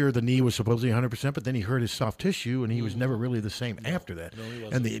last year, the knee was supposedly 100%, but then he hurt his soft tissue, and he was never really the same after that. No, he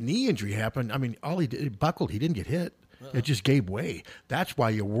wasn't. And the knee injury happened. I mean, all he did, it buckled. He didn't get hit. It just gave way. That's why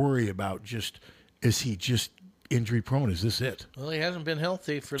you worry about is he just injury prone? Is this it? Well, he hasn't been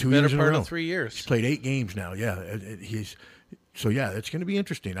healthy for 2 the better years in a part row. of 3 years. He's played 8 games now. Yeah, it's going to be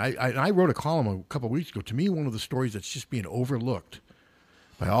interesting. I wrote a column a couple of weeks ago. To me, one of the stories that's just being overlooked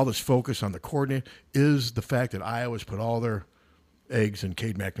by all this focus on the coordinator is the fact that Iowa's put all their eggs in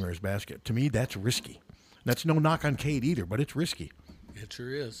Cade McNamara's basket. To me, that's risky. That's no knock on Cade either, but it's risky. It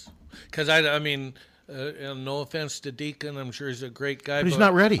sure is. Because, and no offense to Deacon, I'm sure he's a great guy. But he's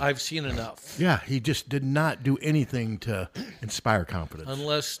not ready. I've seen enough. Yeah, he just did not do anything to inspire confidence.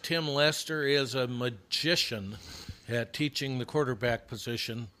 Unless Tim Lester is a magician at teaching the quarterback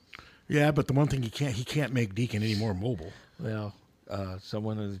position. Yeah, but the one thing he can't make Deacon any more mobile. Well,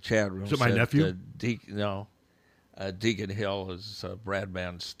 someone in the chat room Is it my said, nephew? Deacon Hill is Brad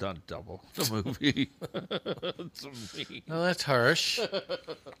Mann's stunt double. The movie. It's me. Oh, that's harsh.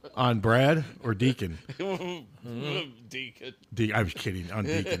 On Brad or Deacon? Deacon. I was kidding. On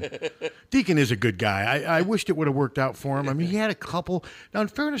Deacon. Deacon is a good guy. I wished it would have worked out for him. I mean, he had a couple. Now, in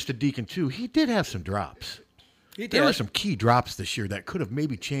fairness to Deacon, too, he did have some drops. There were some key drops this year that could have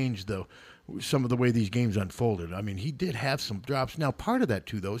maybe changed some of the way these games unfolded. I mean, he did have some drops. Now, part of that,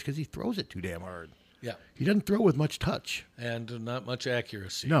 too, though, is because he throws it too damn hard. Yeah. He doesn't throw with much touch. And not much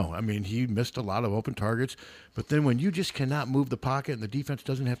accuracy. No, I mean, he missed a lot of open targets. But then when you just cannot move the pocket and the defense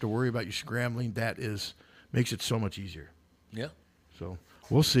doesn't have to worry about you scrambling, makes it so much easier. Yeah. So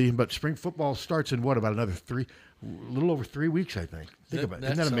we'll see. But spring football starts in about another a little over 3 weeks, I think. Think about it.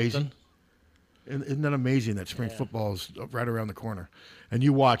 Isn't that amazing? Isn't that amazing that spring football is right around the corner? And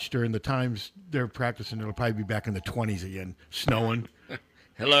you watch during the times they're practicing, it'll probably be back in the 20s again, snowing.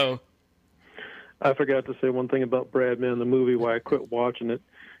 Hello. I forgot to say one thing about Brad Mann, the movie, why I quit watching it.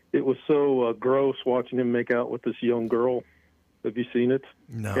 It was so gross watching him make out with this young girl. Have you seen it?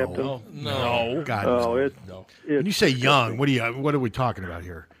 No. Captain? No. God, no. When you say young, what are we talking about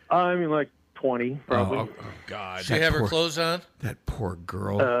here? I mean, like 20, probably. Oh, God. Does she have her clothes on? That poor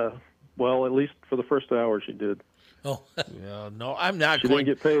girl. Well, at least for the first hour she did. Oh. Yeah, no, I'm not She going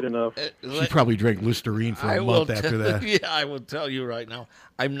didn't get paid enough. She probably drank Listerine for a month after that. Yeah, I will tell you right now,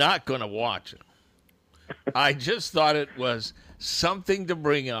 I'm not going to watch it. I just thought it was something to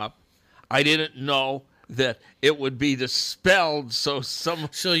bring up. I didn't know that it would be dispelled. So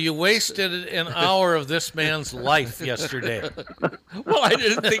you wasted an hour of this man's life yesterday. Well, I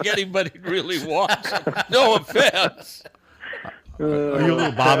didn't think anybody really watched it. No offense. Are you a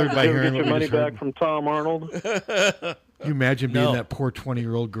little bothered by hearing get your what we money just heard? back from Tom Arnold? Can you imagine being that poor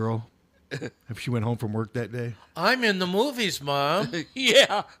 20-year-old girl? If she went home from work that day? I'm in the movies, Mom.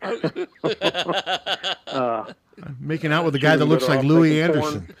 Yeah. Making out with a guy that looks like Louis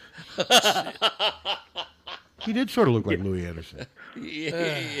Anderson. He did sort of look like Louis Anderson.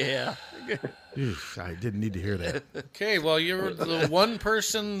 Yeah. I didn't need to hear that. Okay, well, you're the one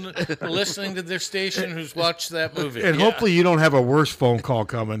person listening to this station who's watched that movie. And hopefully you don't have a worse phone call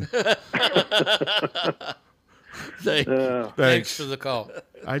coming. Thanks for the call.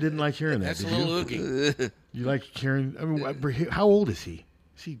 I didn't like hearing that. That's did a little you? oogie. You like hearing? I mean, how old is he?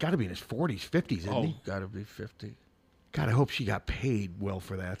 He got to be in his 40s, 50s, isn't he? Got to be 50. God, I hope she got paid well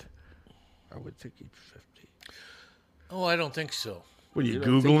for that. I would think he's 50. Oh, I don't think so. What are you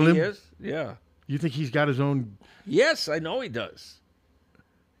don't think Googling him? he is? Yeah. You think he's got his own? Yes, I know he does.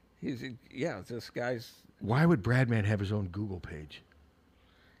 This guy's. Why would Bradman have his own Google page?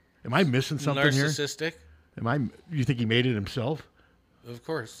 Am I missing something here? Narcissistic? You think he made it himself? Of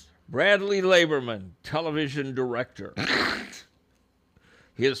course. Bradley Laberman, television director.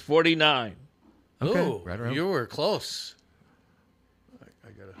 He is 49. Okay, Oh, right around. you were close. I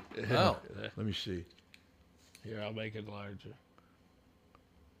gotta. Oh. Let me see. Here, I'll make it larger.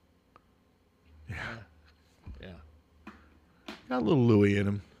 Yeah. Got a little Louis in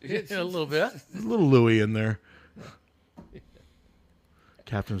him. A little bit. A little Louis in there.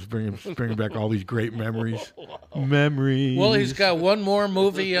 Captain's bringing back all these great memories. Memories. Well, he's got one more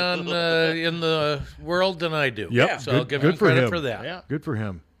movie on in the world than I do. Yep. So I'll give him credit for that. Yeah. Good for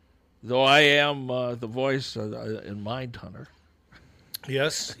him. Though I am the voice in Mindhunter.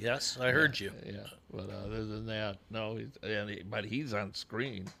 Yes, I heard you. Yeah, but other than that, no. But he's on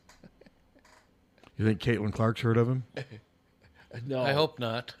screen. You think Caitlin Clark's heard of him? No, I hope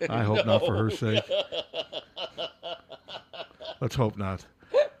not. I hope not for her sake. Let's hope not.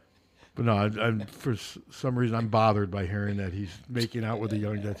 But no, I'm for some reason I'm bothered by hearing that he's making out with a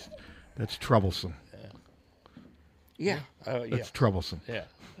young. That's troublesome. Yeah, That's troublesome. Yeah,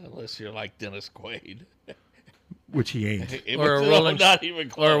 unless you're like Dennis Quaid, which he ain't. Or a Rolling, not even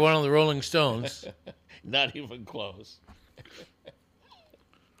close. Or one of the Rolling Stones. Not even close.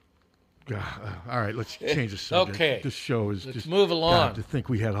 God, all right, let's change the subject. Okay. This show is Let's just move along. God, to think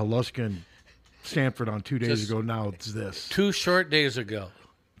we had Haluska and Stanford on 2 days ago. Now it's this. 2 short days ago.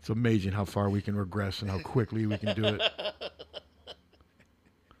 It's amazing how far we can regress and how quickly we can do it.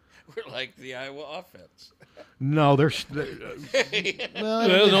 We're like the Iowa offense. No, they're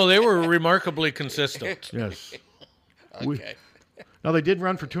no, they were remarkably consistent. Yes. Okay. Now they did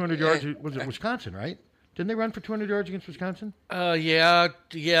run for 200 yards. Was it Wisconsin, right? Didn't they run for 200 yards against Wisconsin? Yeah,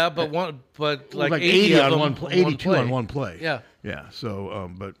 but like 80 on one play, 82 on one play. Yeah. Yeah.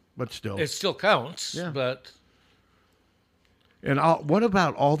 So, but still, it still counts. Yeah. But and what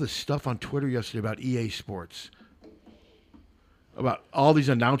about all this stuff on Twitter yesterday about EA Sports? About all these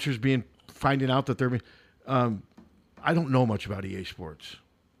announcers finding out that they're. I don't know much about EA Sports.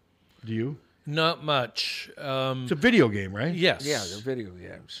 Do you? Not much. It's a video game, right? Yes. Yeah, they're video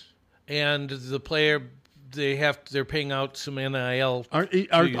games. And the player, they're paying out some NIL.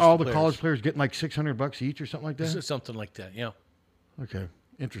 Aren't all the college players getting like $600 each or something like that? Something like that. Yeah. Okay.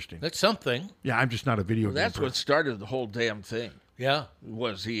 Interesting. That's something. Yeah, I'm just not a video game That's person. what started the whole damn thing. Yeah.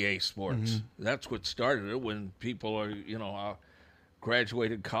 Was EA Sports. Mm-hmm. That's what started it when people are,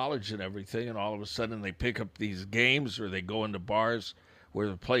 graduated college and everything, and all of a sudden they pick up these games or they go into bars where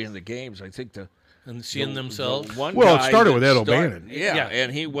they're playing the games. I think and seeing themselves. It started with Ed O'Bannon. Yeah,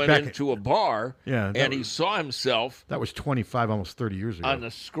 and he went into a bar and he saw himself. That was 25, almost 30 years ago. On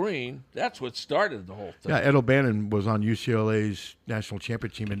the screen. That's what started the whole thing. Yeah, Ed O'Bannon was on UCLA's national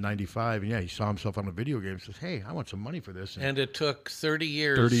championship team in '95, and he saw himself on a video game and says, hey, I want some money for this. And it took 30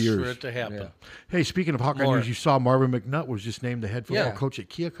 years for it to happen. Yeah. Hey, speaking of Hawkeye news, you saw Marvin McNutt was just named the head football coach at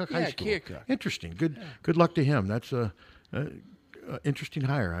Keokuk High School. Keokuk. Interesting. Good luck to him. That's a interesting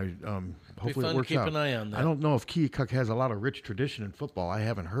hire. Hopefully it works keep out. An eye on that. I don't know if Keokuk has a lot of rich tradition in football. I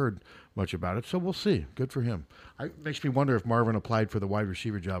haven't heard much about it, so we'll see. Good for him. It makes me wonder if Marvin applied for the wide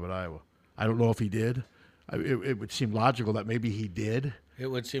receiver job at Iowa. I don't know if he did. It would seem logical that maybe he did. It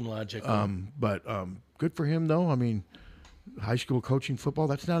would seem logical. But good for him, though. I mean, high school coaching football,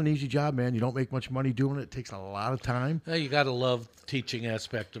 that's not an easy job, man. You don't make much money doing it. It takes a lot of time. You got to love the teaching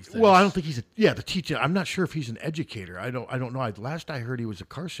aspect of things. Well, I don't think he's the teaching. I'm not sure if he's an educator. I don't know. Last I heard, he was a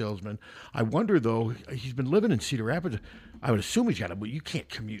car salesman. I wonder, though, he's been living in Cedar Rapids. I would assume he's got to, but you can't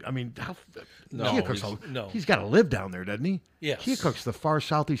commute. I mean, he's got to live down there, doesn't he? Yes. Keokuk's the far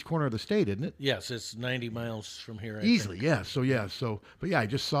southeast corner of the state, isn't it? Yes, it's 90 miles from here. Easily, yeah. But I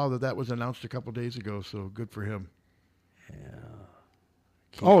just saw that was announced a couple days ago, so good for him.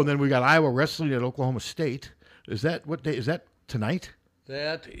 Yeah. And then we got Iowa wrestling at Oklahoma State. Is that what day? Is that tonight?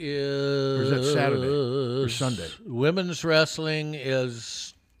 That is... Or is that Saturday or Sunday? Women's wrestling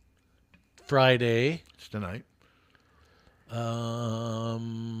is Friday. It's tonight.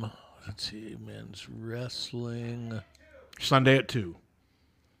 Let's see, men's wrestling. Sunday at 2.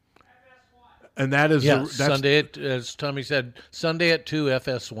 And that is Sunday at, as Tommy said, Sunday at 2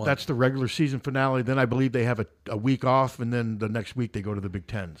 FS1. That's the regular season finale. Then I believe they have a week off, and then the next week they go to the Big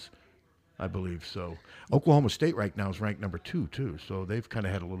Tens, I believe. So Oklahoma State right now is ranked number 2 too. So they've kind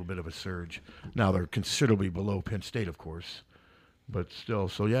of had a little bit of a surge. Now they're considerably below Penn State, of course, but still.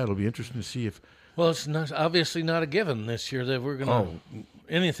 So yeah, it'll be interesting to see if. Well, it's not obviously not a given this year that we're going to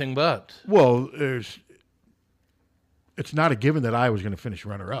anything but. Well, it's not a given that Iowa's going to finish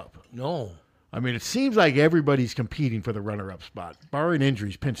runner-up. No. I mean, it seems like everybody's competing for the runner-up spot. Barring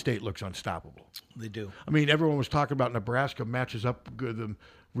injuries, Penn State looks unstoppable. They do. I mean, everyone was talking about Nebraska matches up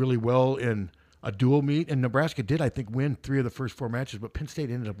really well in a dual meet, and Nebraska did, I think, win 3 of the first 4 matches, but Penn State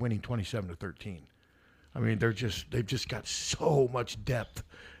ended up winning 27-13. I mean, they've just got so much depth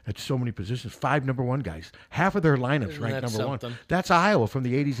at so many positions. 5 number 1 guys. Half of their lineups ranked number 1. That's Iowa from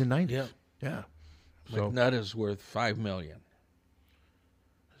the 80s and 90s. Yeah. So McNutt is worth $5 million.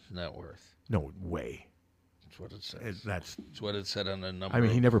 Isn't that worth? No way. That's what it says. That's what it said on the number. I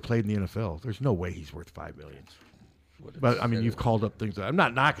mean, he never played in the NFL. There's no way he's worth $5 million. But I mean, you've called up things. I'm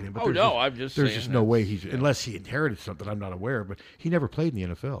not knocking him. But I'm just saying. There's just no way he's unless he inherited something I'm not aware of. But he never played in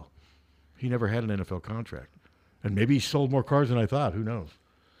the NFL. He never had an NFL contract, and maybe he sold more cars than I thought. Who knows?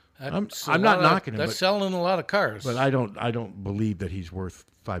 I'm not knocking him. That's selling a lot of cars. But I don't believe that he's worth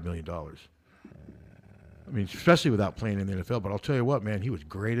 $5 million. I mean, especially without playing in the NFL. But I'll tell you what, man, he was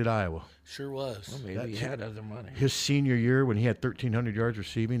great at Iowa. Sure was. Well, maybe he had other money. His senior year, when he had 1,300 yards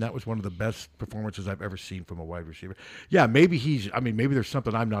receiving, that was one of the best performances I've ever seen from a wide receiver. Yeah, maybe maybe there's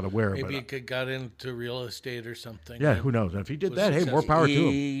something I'm not aware of. Maybe he got into real estate or something. Yeah, who knows? And if he did that, hey, more power to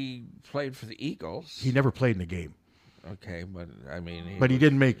him. He played for the Eagles. He never played in a game. Okay, but I mean, he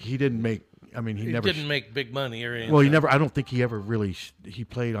didn't make. I mean, he never didn't make big money or anything. Well, he never. I don't think he ever really. He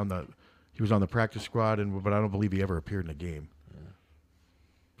played on the. He was on the practice squad, but I don't believe he ever appeared in a game. Yeah.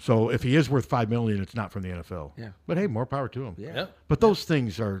 So if he is worth $5 million, it's not from the NFL. Yeah. But hey, more power to him. Yeah. But those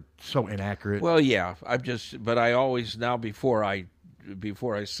things are so inaccurate. Well, yeah. But I always now before I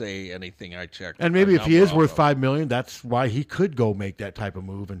say anything, I check. And maybe if he is worth $5 million, that's why he could go make that type of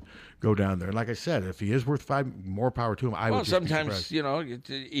move and go down there. And like I said, if he is worth more power to him. I would. Sometimes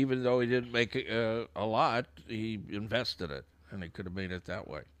even though he didn't make a lot, he invested it, and he could have made it that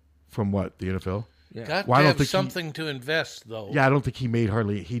way. From what, the NFL? Yeah. Got to have something to invest, though. Yeah, I don't think he made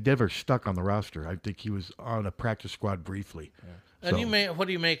he never stuck on the roster. I think he was on a practice squad briefly. Yeah. And what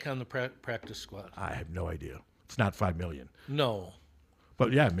do you make on the practice squad? I have no idea. It's not $5 million. No.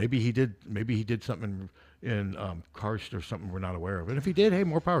 But yeah, maybe he did something in Karst or something we're not aware of. And if he did, hey,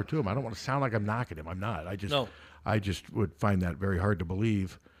 more power to him. I don't want to sound like I'm knocking him. I'm not. I just would find that very hard to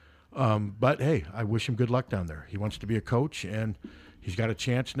believe. But hey, I wish him good luck down there. He wants to be a coach, and he's got a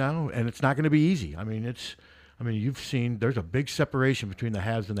chance now, and it's not going to be easy. I mean, you've seen there's a big separation between the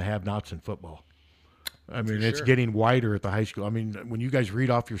haves and the have-nots in football. I mean, it's getting wider at the high school. I mean, when you guys read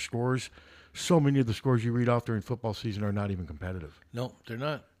off your scores, so many of the scores you read off during football season are not even competitive. No, they're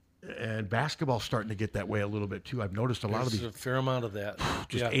not. And basketball's starting to get that way a little bit too. I've noticed a fair amount of that.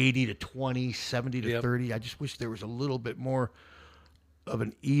 Just 80 to 20, 70 to 30. I just wish there was a little bit more of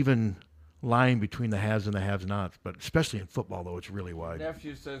an even line between the haves and the have-nots, but especially in football, though, it's really wide.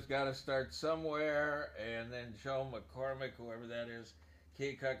 Nephew says got to start somewhere, and then Joe McCormick, whoever that is,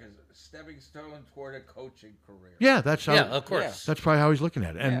 Keokuk is a stepping stone toward a coaching career. Yeah, that's how. Yeah, of course. That's probably how he's looking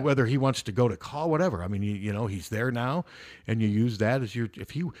at it, and whether he wants to go to call, whatever. I mean, he's there now, and you use that as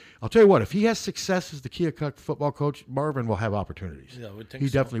I'll tell you what, if he has success as the Keokuk football coach, Marvin will have opportunities. Yeah, I would think he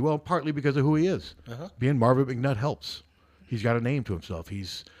definitely will, partly because of who he is. Being Marvin McNutt helps. He's got a name to himself.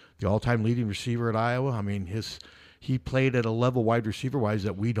 He's the all-time leading receiver at Iowa. I mean, he played at a level wide receiver-wise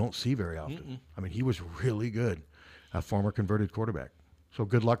that we don't see very often. Mm-mm. I mean, he was really good, a former converted quarterback. So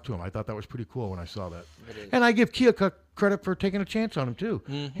good luck to him. I thought that was pretty cool when I saw that. And I give Keokuk credit for taking a chance on him, too.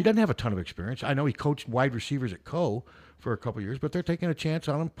 Mm-hmm. He doesn't have a ton of experience. I know he coached wide receivers at Co. for a couple of years, but they're taking a chance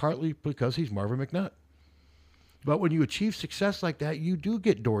on him partly because he's Marvin McNutt. But when you achieve success like that, you do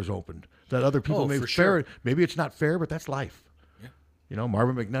get doors opened that other people may fair. Maybe it's not fair, but that's life.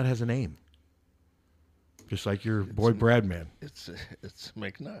 Marvin McNutt has a name. Just like your boy Bradman. It's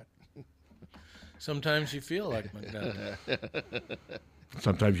McNutt. Sometimes you feel like McNutt.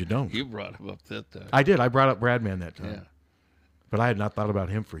 Sometimes you don't. You brought him up that time. I did. I brought up Bradman that time. Yeah. But I had not thought about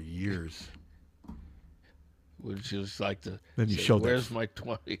him for years. which is like the. Then you say, show where's that. my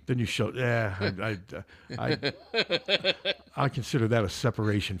 20? Then you show. Yeah, I consider that a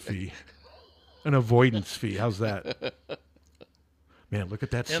separation fee, an avoidance fee. How's that? Man, look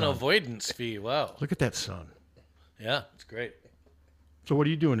at that sun. An avoidance fee. Wow. Look at that sun. Yeah, it's great. So what are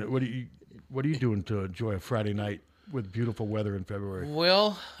you doing? What are you doing to enjoy a Friday night with beautiful weather in February?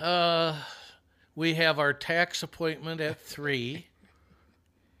 Well, we have our tax appointment at 3.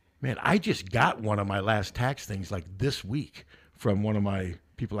 Man, I just got one of my last tax things like this week from one of my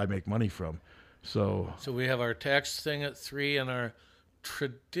people I make money from. So we have our tax thing at 3, and our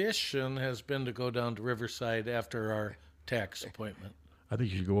tradition has been to go down to Riverside after our tax appointment. I think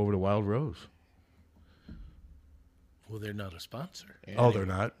you should go over to Wild Rose. Well, they're not a sponsor. Oh, they're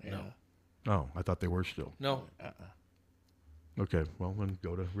not? No. Oh, I thought they were still. No. Okay, well, then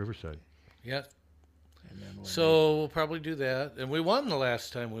go to Riverside. Yeah. So we'll probably do that. And we won the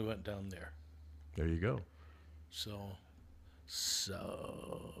last time we went down there. There you go. So.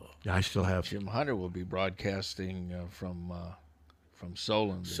 Yeah, I still have. Jim Hunter will be broadcasting from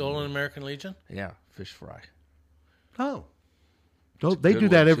Solon. Solon American Legion? Yeah, fish fry. Oh. They do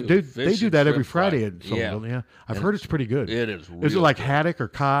that every. They do that every Friday at Solon. Yeah, I've heard it's pretty good. It is. Is it like haddock or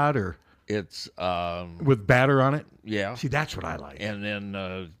cod or? It's with batter on it. Yeah. See, that's what I like. And then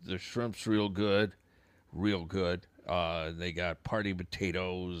the shrimp's real good. They got party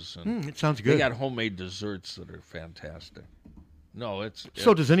potatoes. And it sounds good. They got homemade desserts that are fantastic. No, it's.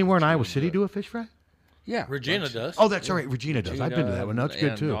 So does anywhere in Iowa City do a fish fry? Yeah, Regina does. Oh, that's all right. Regina does. I've been to that one. That's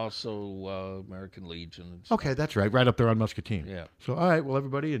good too. And also American Legion. And okay, that's right. Right up there on Muscatine. Yeah. So, all right. Well,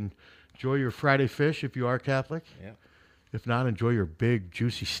 everybody, enjoy your Friday fish if you are Catholic. Yeah. If not, enjoy your big,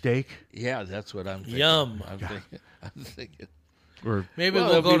 juicy steak. Yeah, that's what I'm thinking. Yum. I'm thinking. Or maybe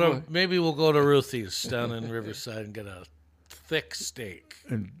we'll go to Ruthie's down in Riverside and get a thick steak.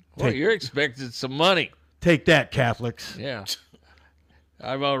 And you're expecting some money. Take that, Catholics. Yeah.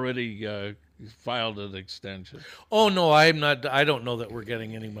 I've already filed an extension. Oh no, I'm not. I don't know that we're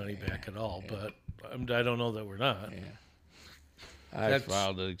getting any money back at all, but I don't know that we're not. Yeah. I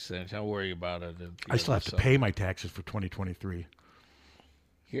filed an extension. I'll worry about it. I still have to pay my taxes for 2023.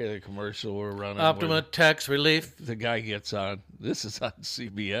 Hear the commercial we're running. Optima Tax Relief. The guy gets on. This is on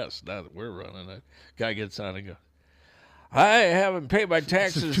CBS. Now that we're running it, guy gets on and goes, "I haven't paid my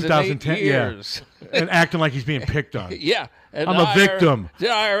taxes since 2010, in 8 years," and acting like he's being picked on. Yeah, and I'm a victim. The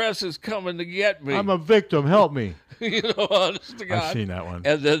IRS is coming to get me. I'm a victim. Help me. You know, honest to God. I've seen that one.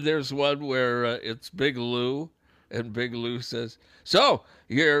 And then there's one where it's Big Lou, and Big Lou says, "So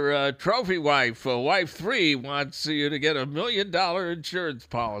your trophy wife, wife 3, wants you to get $1 million insurance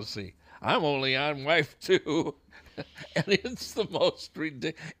policy. I'm only on wife 2." And it's the most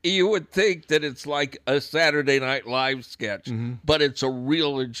ridiculous. You would think that it's like a Saturday Night Live sketch, but it's a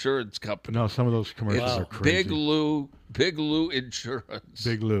real insurance company. No, some of those commercials are crazy. Big Lou Insurance.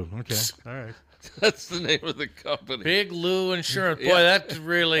 Big Lou. Okay. All right. That's the name of the company. Big Lou Insurance. Boy, that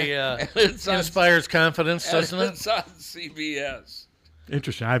really inspires confidence, doesn't it? It's on CBS.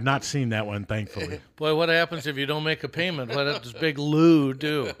 Interesting. I've not seen that one, thankfully. Boy, what happens if you don't make a payment? What does Big Lou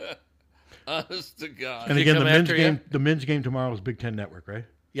do? Honest to God. And again, the men's game tomorrow is Big Ten Network, right?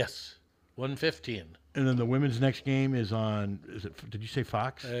 Yes, 1:15. And then the women's next game is on. Did you say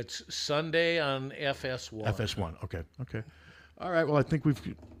Fox? It's Sunday on FS1. FS1. Okay. All right. Well, I think we've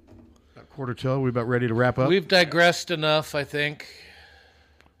got quarter till. We're about ready to wrap up. We've digressed enough, I think.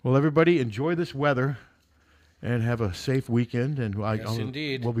 Well, everybody, enjoy this weather and have a safe weekend. And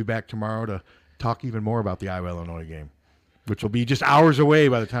indeed. We'll be back tomorrow to talk even more about the Iowa-Illinois game, which will be just hours away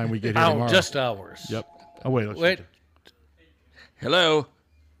by the time we get here tomorrow. Just hours. Yep. Oh, wait. Wait. Hello.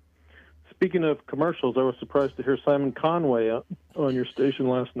 Speaking of commercials, I was surprised to hear Simon Conway on your station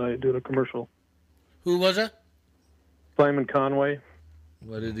last night doing a commercial. Who was it? Simon Conway.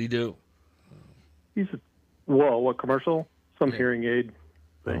 What did he do? What commercial? Some hearing aid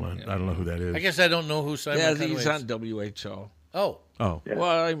thing. I don't know who that is. I guess I don't know who Simon Conway is. He's on WHO. Oh. Yeah.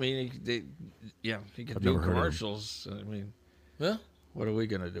 Well, I mean, he can do commercials. I mean, well, what are we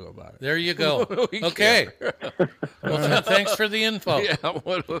going to do about it? There you go. Okay. Well, thanks for the info. Yeah. All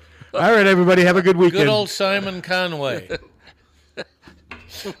right, everybody, have a good weekend. Good old Simon Conway.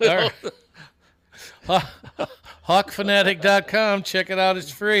 All right. Hawkfanatic.com. Check it out. It's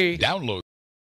free. Download.